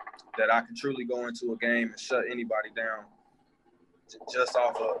 that I can truly go into a game and shut anybody down just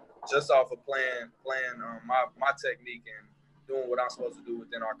off of playing my technique and doing what I'm supposed to do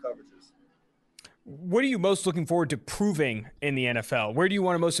within our coverages. What are you most looking forward to proving in the NFL? Where do you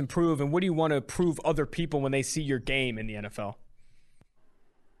want to most improve, and what do you want to prove other people when they see your game in the NFL?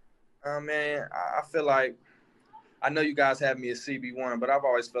 Man, I feel like, I know you guys have me as CB1, but I've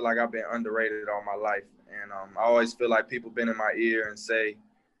always felt like I've been underrated all my life. And I always feel like people been in my ear and say,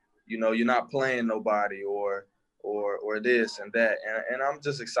 you know, you're not playing nobody or this and that. And I'm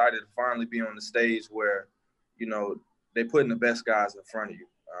just excited to finally be on the stage where, you know, they're putting the best guys in front of you.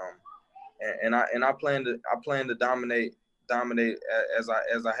 And I plan to dominate as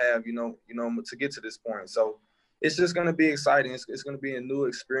I have, you know, to get to this point. So it's just going to be exciting. It's going to be a new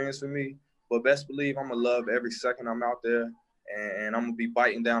experience for me. But best believe I'm going to love every second I'm out there, and I'm going to be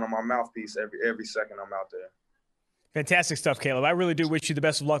biting down on my mouthpiece every second I'm out there. Fantastic stuff, Caleb. I really do wish you the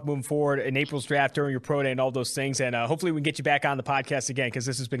best of luck moving forward in April's draft, during your pro day, and all those things. And hopefully we can get you back on the podcast again, because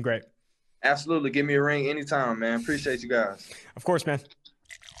this has been great. Absolutely. Give me a ring anytime, man. Appreciate you guys. Of course, man.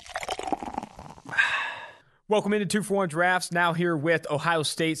 Welcome into 2-for-1 Drafts. Now here with Ohio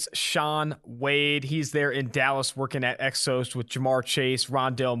State's Shaun Wade. He's there in Dallas working at Exos with Jamar Chase,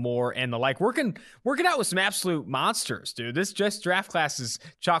 Rondale Moore, and the like. Working out with some absolute monsters, dude. This just draft class is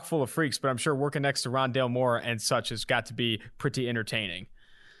chock full of freaks, but I'm sure working next to Rondale Moore and such has got to be pretty entertaining.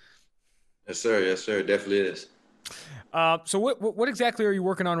 Yes, sir. Yes, sir. It definitely is. So what exactly are you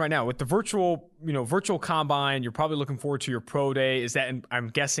working on right now with the virtual combine? You're probably looking forward to your pro day. Is that I'm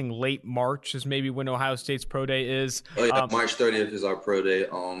guessing late March is maybe when Ohio State's pro day is? Oh yeah, March 30th is our pro day.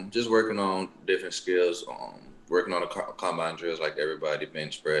 Just working on different skills. Working on the combine drills like everybody,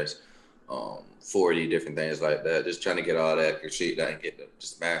 bench press, 40 different things like that. Just trying to get all that accuracy that I can get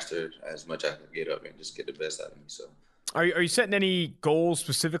just master as much as I can get up and just get the best out of me. So. Are you setting any goals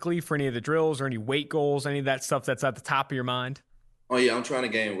specifically for any of the drills or any weight goals, any of that stuff that's at the top of your mind? Oh yeah, I'm trying to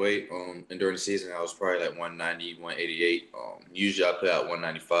gain weight. And during the season, I was probably like 190, 188. Usually I play at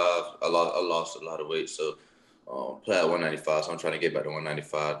 195. I lost a lot of weight, so play at 195. So I'm trying to get back to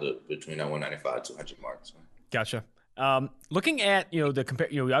 195 between that 195 200 mark. So. Gotcha. Looking at, you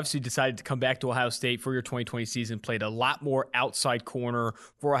obviously decided to come back to Ohio State for your 2020 season, played a lot more outside corner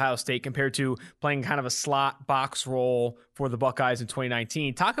for Ohio State compared to playing kind of a slot box role for the Buckeyes in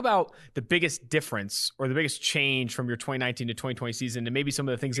 2019. Talk about the biggest difference or the biggest change from your 2019 to 2020 season, and maybe some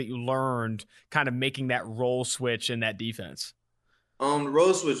of the things that you learned kind of making that role switch in that defense. The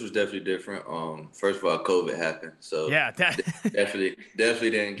role switch was definitely different. First of all, COVID happened, so yeah, definitely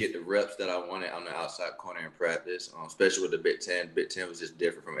didn't get the reps that I wanted on the outside corner in practice. Especially with the Big Ten. Big Ten was just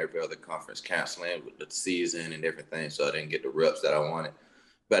different from every other conference, canceling with the season and different things, so I didn't get the reps that I wanted.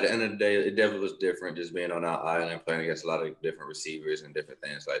 But at the end of the day, it definitely was different just being on our island, playing against a lot of different receivers and different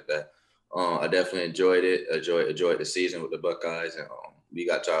things like that. I definitely enjoyed it. Enjoyed the season with the Buckeyes, and we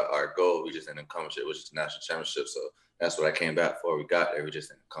got to our goal. We just didn't accomplish it, which is the national championship. So that's what I came back for. We got there. We just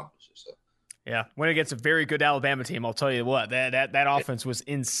didn't accomplish it. So. Yeah, went against a very good Alabama team. I'll tell you what, that offense was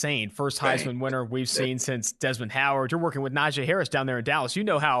insane. First Heisman winner we've seen since Desmond Howard. You're working with Najee Harris down there in Dallas. You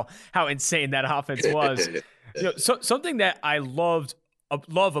know how insane that offense was. Something that I love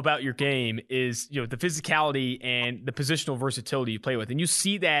about your game is the physicality and the positional versatility you play with, and you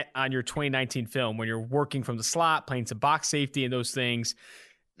see that on your 2019 film when you're working from the slot, playing some box safety and those things.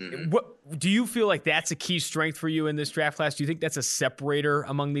 Mm-hmm. What do you feel like that's a key strength for you in this draft class? Do you think that's a separator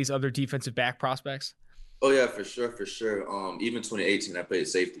among these other defensive back prospects? Oh yeah, for sure. Even 2018, I played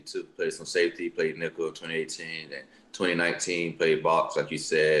safety too. Played some safety, played nickel. 2018 and 2019, played box like you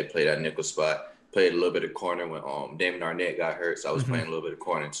said. Played that nickel spot. Played a little bit of corner when Damon Arnett got hurt, so I was playing a little bit of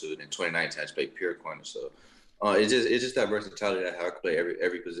corner too. Then 2019, I just played pure corner. So it's just that versatility that I could play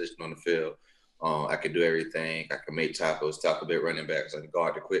every position on the field. I could do everything. I could make tackles, tackle big running backs. I can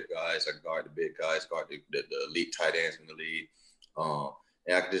guard the quick guys. I can guard the big guys, guard the elite tight ends in the league.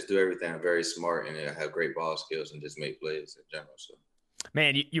 And I could just do everything. I'm very smart, and I have great ball skills and just make plays in general. So.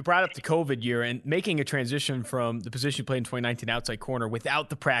 Man, you brought up the COVID year and making a transition from the position you played in 2019 outside corner without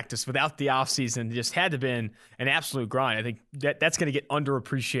the practice, without the offseason, just had to have been an absolute grind. I think that's going to get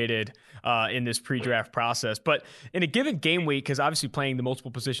underappreciated in this pre-draft process. But in a given game week, because obviously playing the multiple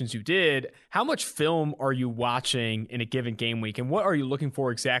positions you did, how much film are you watching in a given game week? And what are you looking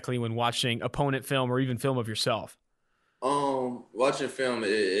for exactly when watching opponent film or even film of yourself? Watching film,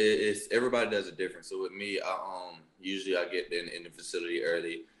 it's everybody does it different. So with me, usually I get in the facility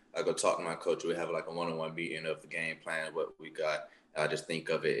early. I go talk to my coach. We have like a one-on-one meeting of the game plan, what we got. I just think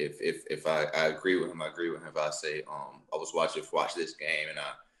of it. If I agree with him, I agree with him. If I say, I was watch this game and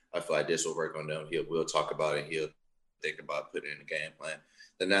I feel like this will work on them, we'll talk about it. He'll think about putting it in the game plan.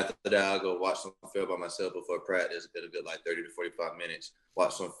 Then after that, I'll go watch some film by myself before practice. Get a good like 30 to 45 minutes.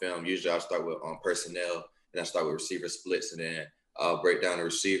 Watch some film. Usually I'll start with personnel. And I start with receiver splits, and then I'll break down the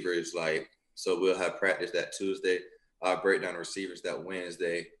receivers. So we'll have practice that Tuesday. I'll break down the receivers that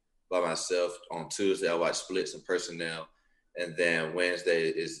Wednesday by myself. On Tuesday, I'll watch splits and personnel. And then Wednesday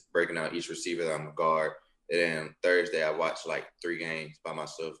is breaking out each receiver that I'm a guard. And then Thursday, I watch like 3 games by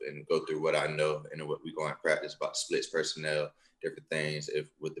myself and go through what I know and what we go in practice about splits, personnel, different things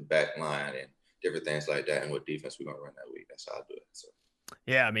with the back line and different things like that, and what defense we're going to run that week. That's how I do it. So.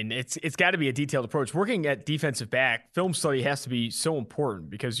 Yeah, I mean, it's got to be a detailed approach. Working at defensive back, film study has to be so important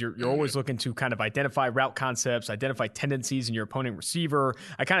because you're always looking to kind of identify route concepts, identify tendencies in your opponent receiver.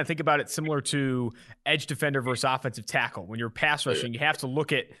 I kind of think about it similar to edge defender versus offensive tackle. When you're pass rushing, you have to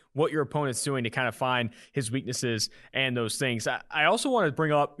look at what your opponent's doing to kind of find his weaknesses and those things. I also want to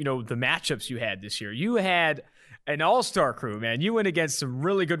bring up, the matchups you had this year. You had an all-star crew, man. You went against some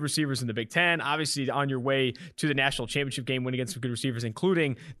really good receivers in the Big Ten. Obviously, on your way to the national championship game, went against some good receivers,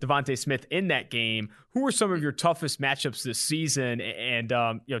 including Devontae Smith in that game. Who were some of your toughest matchups this season? And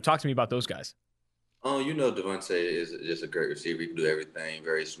talk to me about those guys. Devontae is just a great receiver. He can do everything,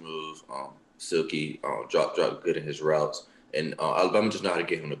 very smooth, silky, drop good in his routes. And Alabama just know how to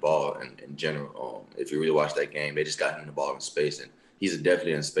get him the ball in general. If you really watch that game, they just got him the ball in space, and he's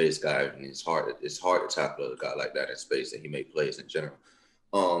definitely a space guy, and it's hard to tackle a guy like that in space, and he make plays in general.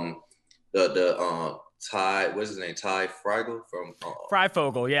 Ty, what's his name? Ty Freigel from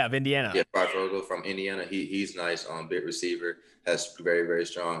Freifogel, of Indiana. Yeah, Freifogel from Indiana. He's nice. Big receiver, has very, very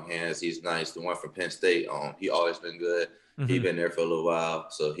strong hands. He's nice. The one from Penn State, he always been good. Mm-hmm. He's been there for a little while,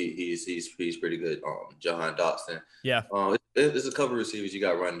 so he's pretty good. Jahan Dotson. Yeah. There's a couple of receivers. You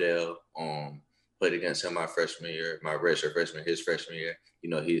got Rondell. Played against him my freshman year, my redshirt freshman, his freshman year.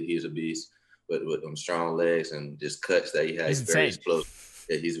 He's a beast. with them strong legs and just cuts that he has. He's very insane. explosive.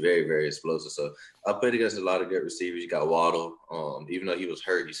 Yeah, he's very, very explosive. So I played against a lot of good receivers. You got Waddle. Even though he was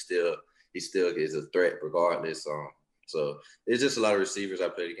hurt, he still is a threat regardless. So it's just a lot of receivers I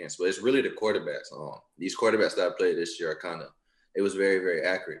played against. But it's really the quarterbacks. These quarterbacks that I played this year are it was very, very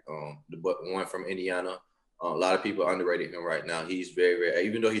accurate. The one from Indiana, a lot of people underrated him right now. He's very, very,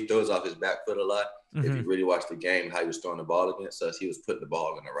 even though he throws off his back foot a lot, if you really watch the game, how he was throwing the ball against us, he was putting the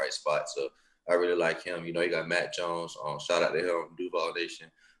ball in the right spot. So I really like him. You got Matt Jones. Shout out to him, Duval Nation,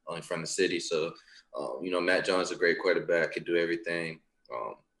 from the city. So, Matt Jones is a great quarterback, can do everything.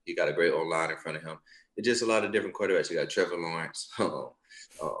 He got a great O-line in front of him. It's just a lot of different quarterbacks. You got Trevor Lawrence.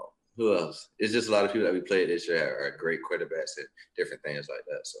 Who else? It's just a lot of people that we played this year are great quarterbacks and different things like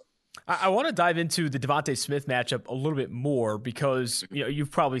that. So I want to dive into the Devontae Smith matchup a little bit more because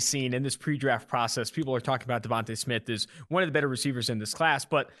you've probably seen in this pre-draft process, people are talking about Devontae Smith as one of the better receivers in this class,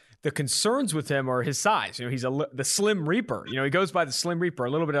 but the concerns with him are his size. He's the Slim Reaper. He goes by the Slim Reaper, a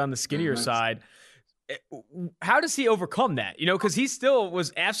little bit on the skinnier side. How does he overcome that? Because he still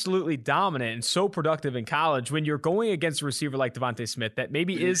was absolutely dominant and so productive in college. When you're going against a receiver like Devontae Smith that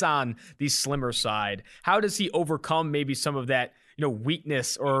maybe is on the slimmer side, how does he overcome maybe some of that,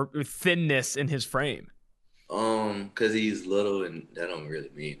 weakness or thinness in his frame? Because he's little, and that don't really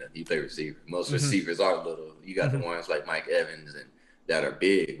mean that he play receiver. Most receivers are little. You got the ones like Mike Evans and that are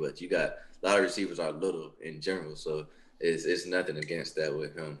big, but you got a lot of receivers are little in general. So it's nothing against that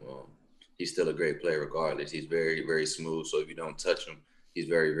with him. He's still a great player regardless. He's very, very smooth. So if you don't touch him, he's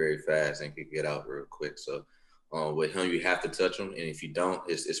very, very fast and can get out real quick. So with him, you have to touch him. And if you don't,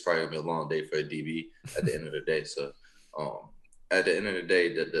 it's probably going to be a long day for a DB at the end of the day. So at the end of the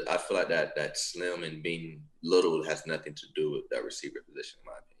day, I feel like that slim and being little has nothing to do with that receiver position, in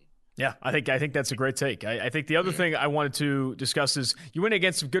my opinion. Yeah, I think that's a great take. I think the other thing I wanted to discuss is you went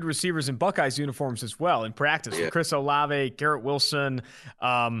against some good receivers in Buckeyes uniforms as well in practice. Yeah. Chris Olave, Garrett Wilson.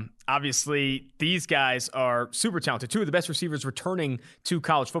 Obviously, these guys are super talented. Two of the best receivers returning to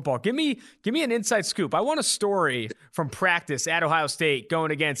college football. Give me an inside scoop. I want a story from practice at Ohio State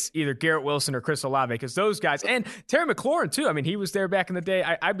going against either Garrett Wilson or Chris Olave, because those guys, and Terry McLaurin too. I mean, he was there back in the day.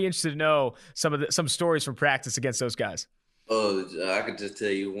 I'd be interested to know some stories from practice against those guys. Oh, I could just tell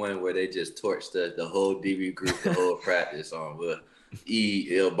you one where they just torched the whole DB group, the whole practice on.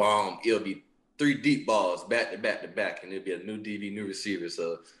 It'll be 3 deep balls back to back to back, and it'll be a new DB, new receiver.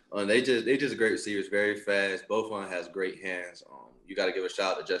 So they just great receivers, very fast. Both of them has great hands. You got to give a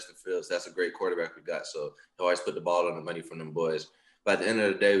shout out to Justin Fields. That's a great quarterback we got. So he always put the ball on the money from them boys. But at the end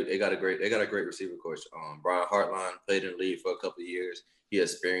of the day, they got a great receiver coach. Brian Hartline played in the league for a couple of years. He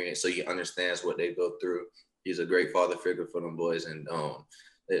experienced, so he understands what they go through. He's a great father figure for them boys, and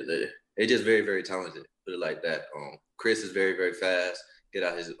they're just very, very talented. Put it like that. Chris is very, very fast. Get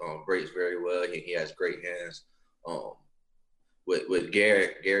out his breaks very well. He has great hands. With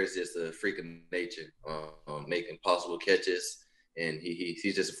Garrett's just a freak of nature, making possible catches, and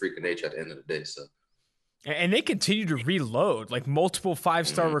he's just a freak of nature at the end of the day. So. And they continue to reload, like multiple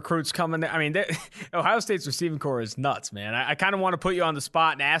 5-star recruits coming there. I mean, Ohio State's receiving core is nuts, man. I kind of want to put you on the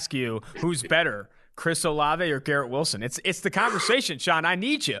spot and ask you who's better, Chris Olave or Garrett Wilson. It's the conversation, Sean. I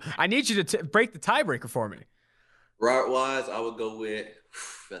need you to break the tiebreaker for me. Route-wise, I would go with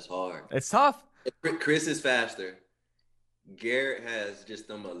that's hard. It's tough. Chris is faster. Garrett has just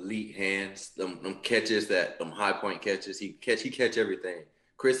them elite hands, them catches, them high point catches. He catch everything.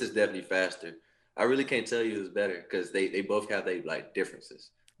 Chris is definitely faster. I really can't tell you who's better because they both have their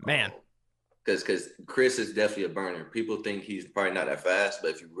differences. Man. Because Chris is definitely a burner. People think he's probably not that fast,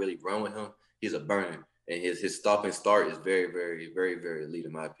 but if you really run with him, he's a burner. And his stop and start is very, very, very, very elite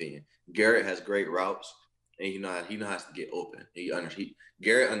in my opinion. Garrett has great routes, and he knows to get open.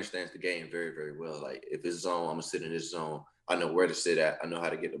 Garrett understands the game very, very well. Like if it's zone, I'm gonna sit in this zone. I know where to sit at. I know how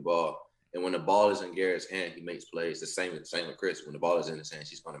to get the ball. And when the ball is in Garrett's hand, he makes plays. The same with Chris. When the ball is in his hands,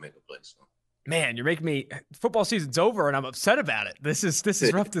 he's gonna make a play. So. Man, you're making me – football season's over, and I'm upset about it. This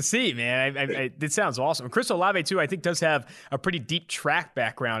is rough to see, man. It sounds awesome. Chris Olave, too, I think does have a pretty deep track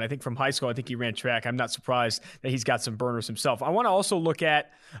background. I think from high school, I think he ran track. I'm not surprised that he's got some burners himself. I want to also look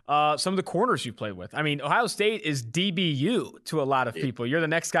at some of the corners you played with. I mean, Ohio State is DBU to a lot of people. You're the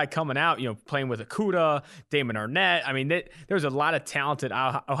next guy coming out, playing with Okudah, Damon Arnett. I mean, there's a lot of talented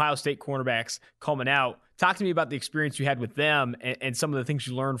Ohio State cornerbacks coming out. Talk to me about the experience you had with them and some of the things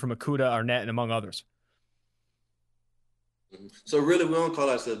you learned from Okudah, Arnett, and among others. So really, we don't call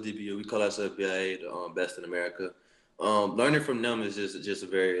ourselves DBU. We call ourselves BIA, the best in America. Learning from them is just a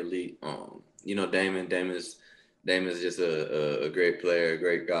very elite. Damon is just a great player, a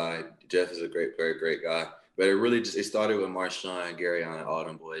great guy. Jeff is a great player, great guy. But it started with Marshawn, Garyon, and all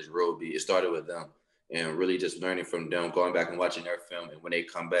them boys, Roby. It started with them. And really just learning from them, going back and watching their film. And when they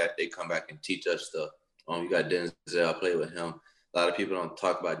come back and teach us stuff. You got Denzel, I played with him. A lot of people don't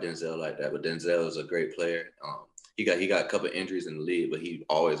talk about Denzel like that, but Denzel is a great player. He got a couple of injuries in the league, but he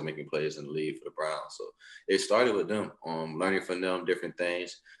always making plays in the league for the Browns. So it started with them, learning from them different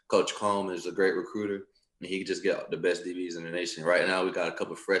things. Coach Coleman is a great recruiter, and he just get the best DBs in the nation. Right now, we got a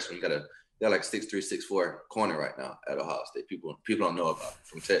couple of freshmen. We got like 6'3", 6'4" corner right now at Ohio State. People don't know about him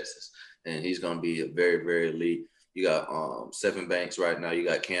from Texas, and he's going to be a very, very elite. You got Seven Banks right now. You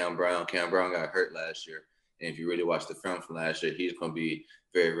got Cam Brown. Cam Brown got hurt last year. And if you really watch the film from last year, he's going to be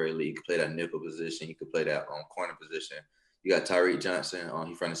very, very elite. He could play that nickel position. He could play that corner position. You got Tyreek Johnson.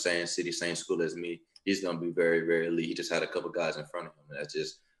 He's from the same city, same school as me. He's going to be very, very elite. He just had a couple guys in front of him. And that's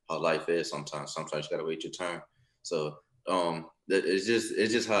just how life is sometimes. Sometimes you got to wait your turn. So it's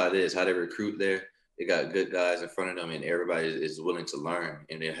just how it is, how they recruit there. They got good guys in front of them, and everybody is willing to learn,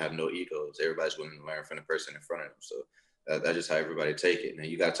 and they have no egos. Everybody's willing to learn from the person in front of them. So that's just how everybody take it. And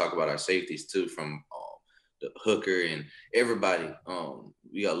you got to talk about our safeties too, from the Hooker and everybody.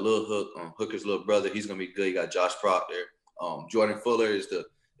 We got Lil Hook, Hooker's little brother. He's gonna be good. You got Josh Proctor. Jordan Fuller is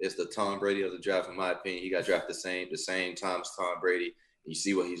the Tom Brady of the draft, in my opinion. He got drafted the same time as Tom Brady. You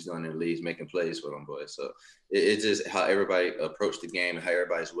see what he's doing in the league, he's making plays for them boys. So it's just how everybody approach the game and how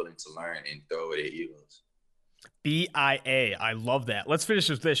everybody's willing to learn and throw away their egos. BIA. I love that. Let's finish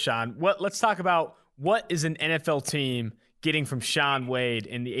with this, Sean. Let's talk about what is an NFL team getting from Shaun Wade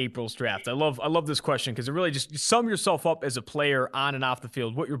in the April's draft? I love this question because it really just sum yourself up as a player on and off the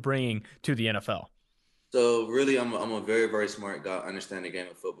field, what you're bringing to the NFL. So really, I'm a very, very smart guy. I understand the game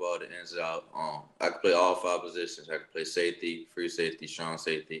of football, the ins and outs. I can play all 5 positions. I can play safety, free safety, strong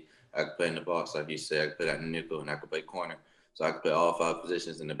safety. I can play in the box, like you said. I can play that nickel, and I can play corner. So I can play all 5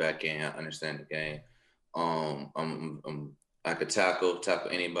 positions in the back end. I understand the game. I could tackle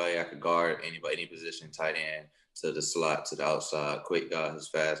anybody. I could guard anybody, any position, tight end to the slot, to the outside, quick guys,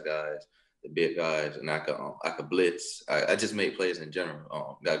 fast guys, the big guys, and I could blitz. I just make plays in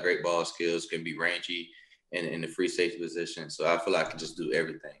general. Got great ball skills, can be rangy in the free safety position. So I feel like I can just do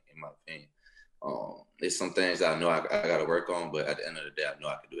everything, in my opinion. There's some things that I know I got to work on, but at the end of the day, I know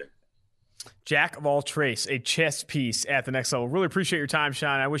I can do everything. Jack of all trades, a chess piece at the next level. Really appreciate your time,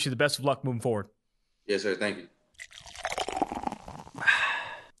 Sean. I wish you the best of luck moving forward. Yes, sir. Thank you.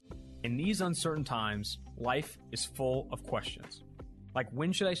 In these uncertain times, life is full of questions. Like,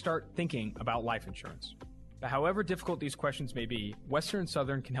 when should I start thinking about life insurance? But however difficult these questions may be, Western &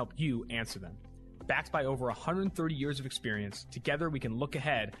 Southern can help you answer them. Backed by over 130 years of experience, together we can look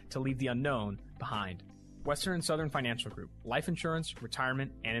ahead to leave the unknown behind. Western & Southern Financial Group. Life insurance,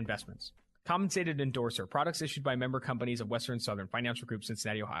 retirement, and investments. Compensated endorser. Products issued by member companies of Western & Southern Financial Group,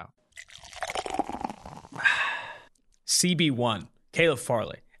 Cincinnati, Ohio. CB1. Caleb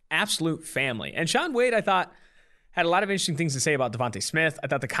Farley. Absolute family. And Shaun Wade, I thought, had a lot of interesting things to say about Devontae Smith. I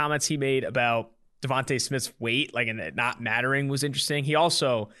thought the comments he made about Devontae Smith's weight, like, and it not mattering, was interesting. He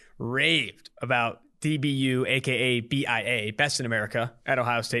also raved about DBU, a.k.a. BIA, best in America at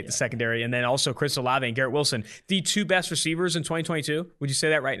Ohio State, the secondary, and then also Chris Olave and Garrett Wilson, the 2 best receivers in 2022. Would you say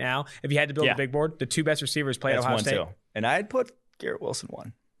that right now? If you had to build a big board, the 2 best receivers play at Ohio State? Too. And I'd put Garrett Wilson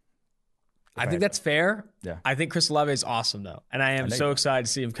 1. I think that's fair. Yeah. I think Chris Olave is awesome, though. And I am so excited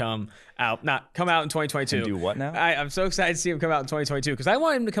to see him come out in 2022. And do what now? I'm so excited to see him come out in 2022 because I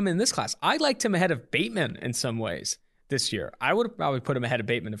want him to come in this class. I liked him ahead of Bateman in some ways this year. I would have probably put him ahead of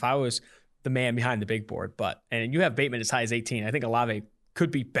Bateman if I was the man behind the big board. And you have Bateman as high as 18. I think Olave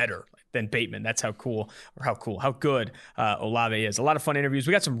could be better than Bateman. That's how good Olave is. A lot of fun interviews.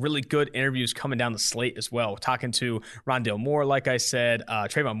 We got some really good interviews coming down the slate as well. We're talking to Rondale Moore, like I said.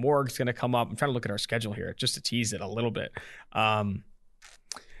 Trayvon Moore is going to come up. I'm trying to look at our schedule here just to tease it a little bit. Trayvon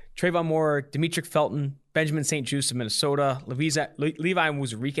Moore, Demetric Felton, Benjamin St. Juste of Minnesota, Levi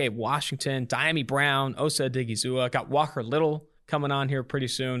Wuzurike of Washington, Diami Brown, Osa Odighizuwa. Got Walker Little coming on here pretty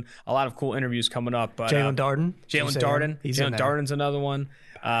soon. A lot of cool interviews coming up. Jalen Darden. Jalen Darden's another one.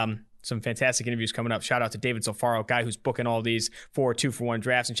 Some fantastic interviews coming up. Shout out to David Zalfaro, guy who's booking all these for 2-for-1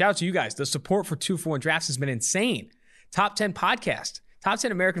 drafts. And shout out to you guys. The support for 2-for-1 drafts has been insane. Top 10 podcast. Top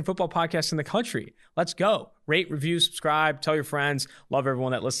 10 American football podcasts in the country. Let's go. Rate, review, subscribe, tell your friends. Love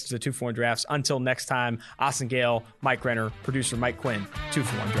everyone that listens to 2-for-1 drafts. Until next time, Austin Gale, Mike Renner, producer Mike Quinn,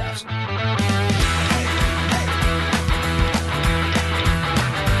 2-for-1 drafts.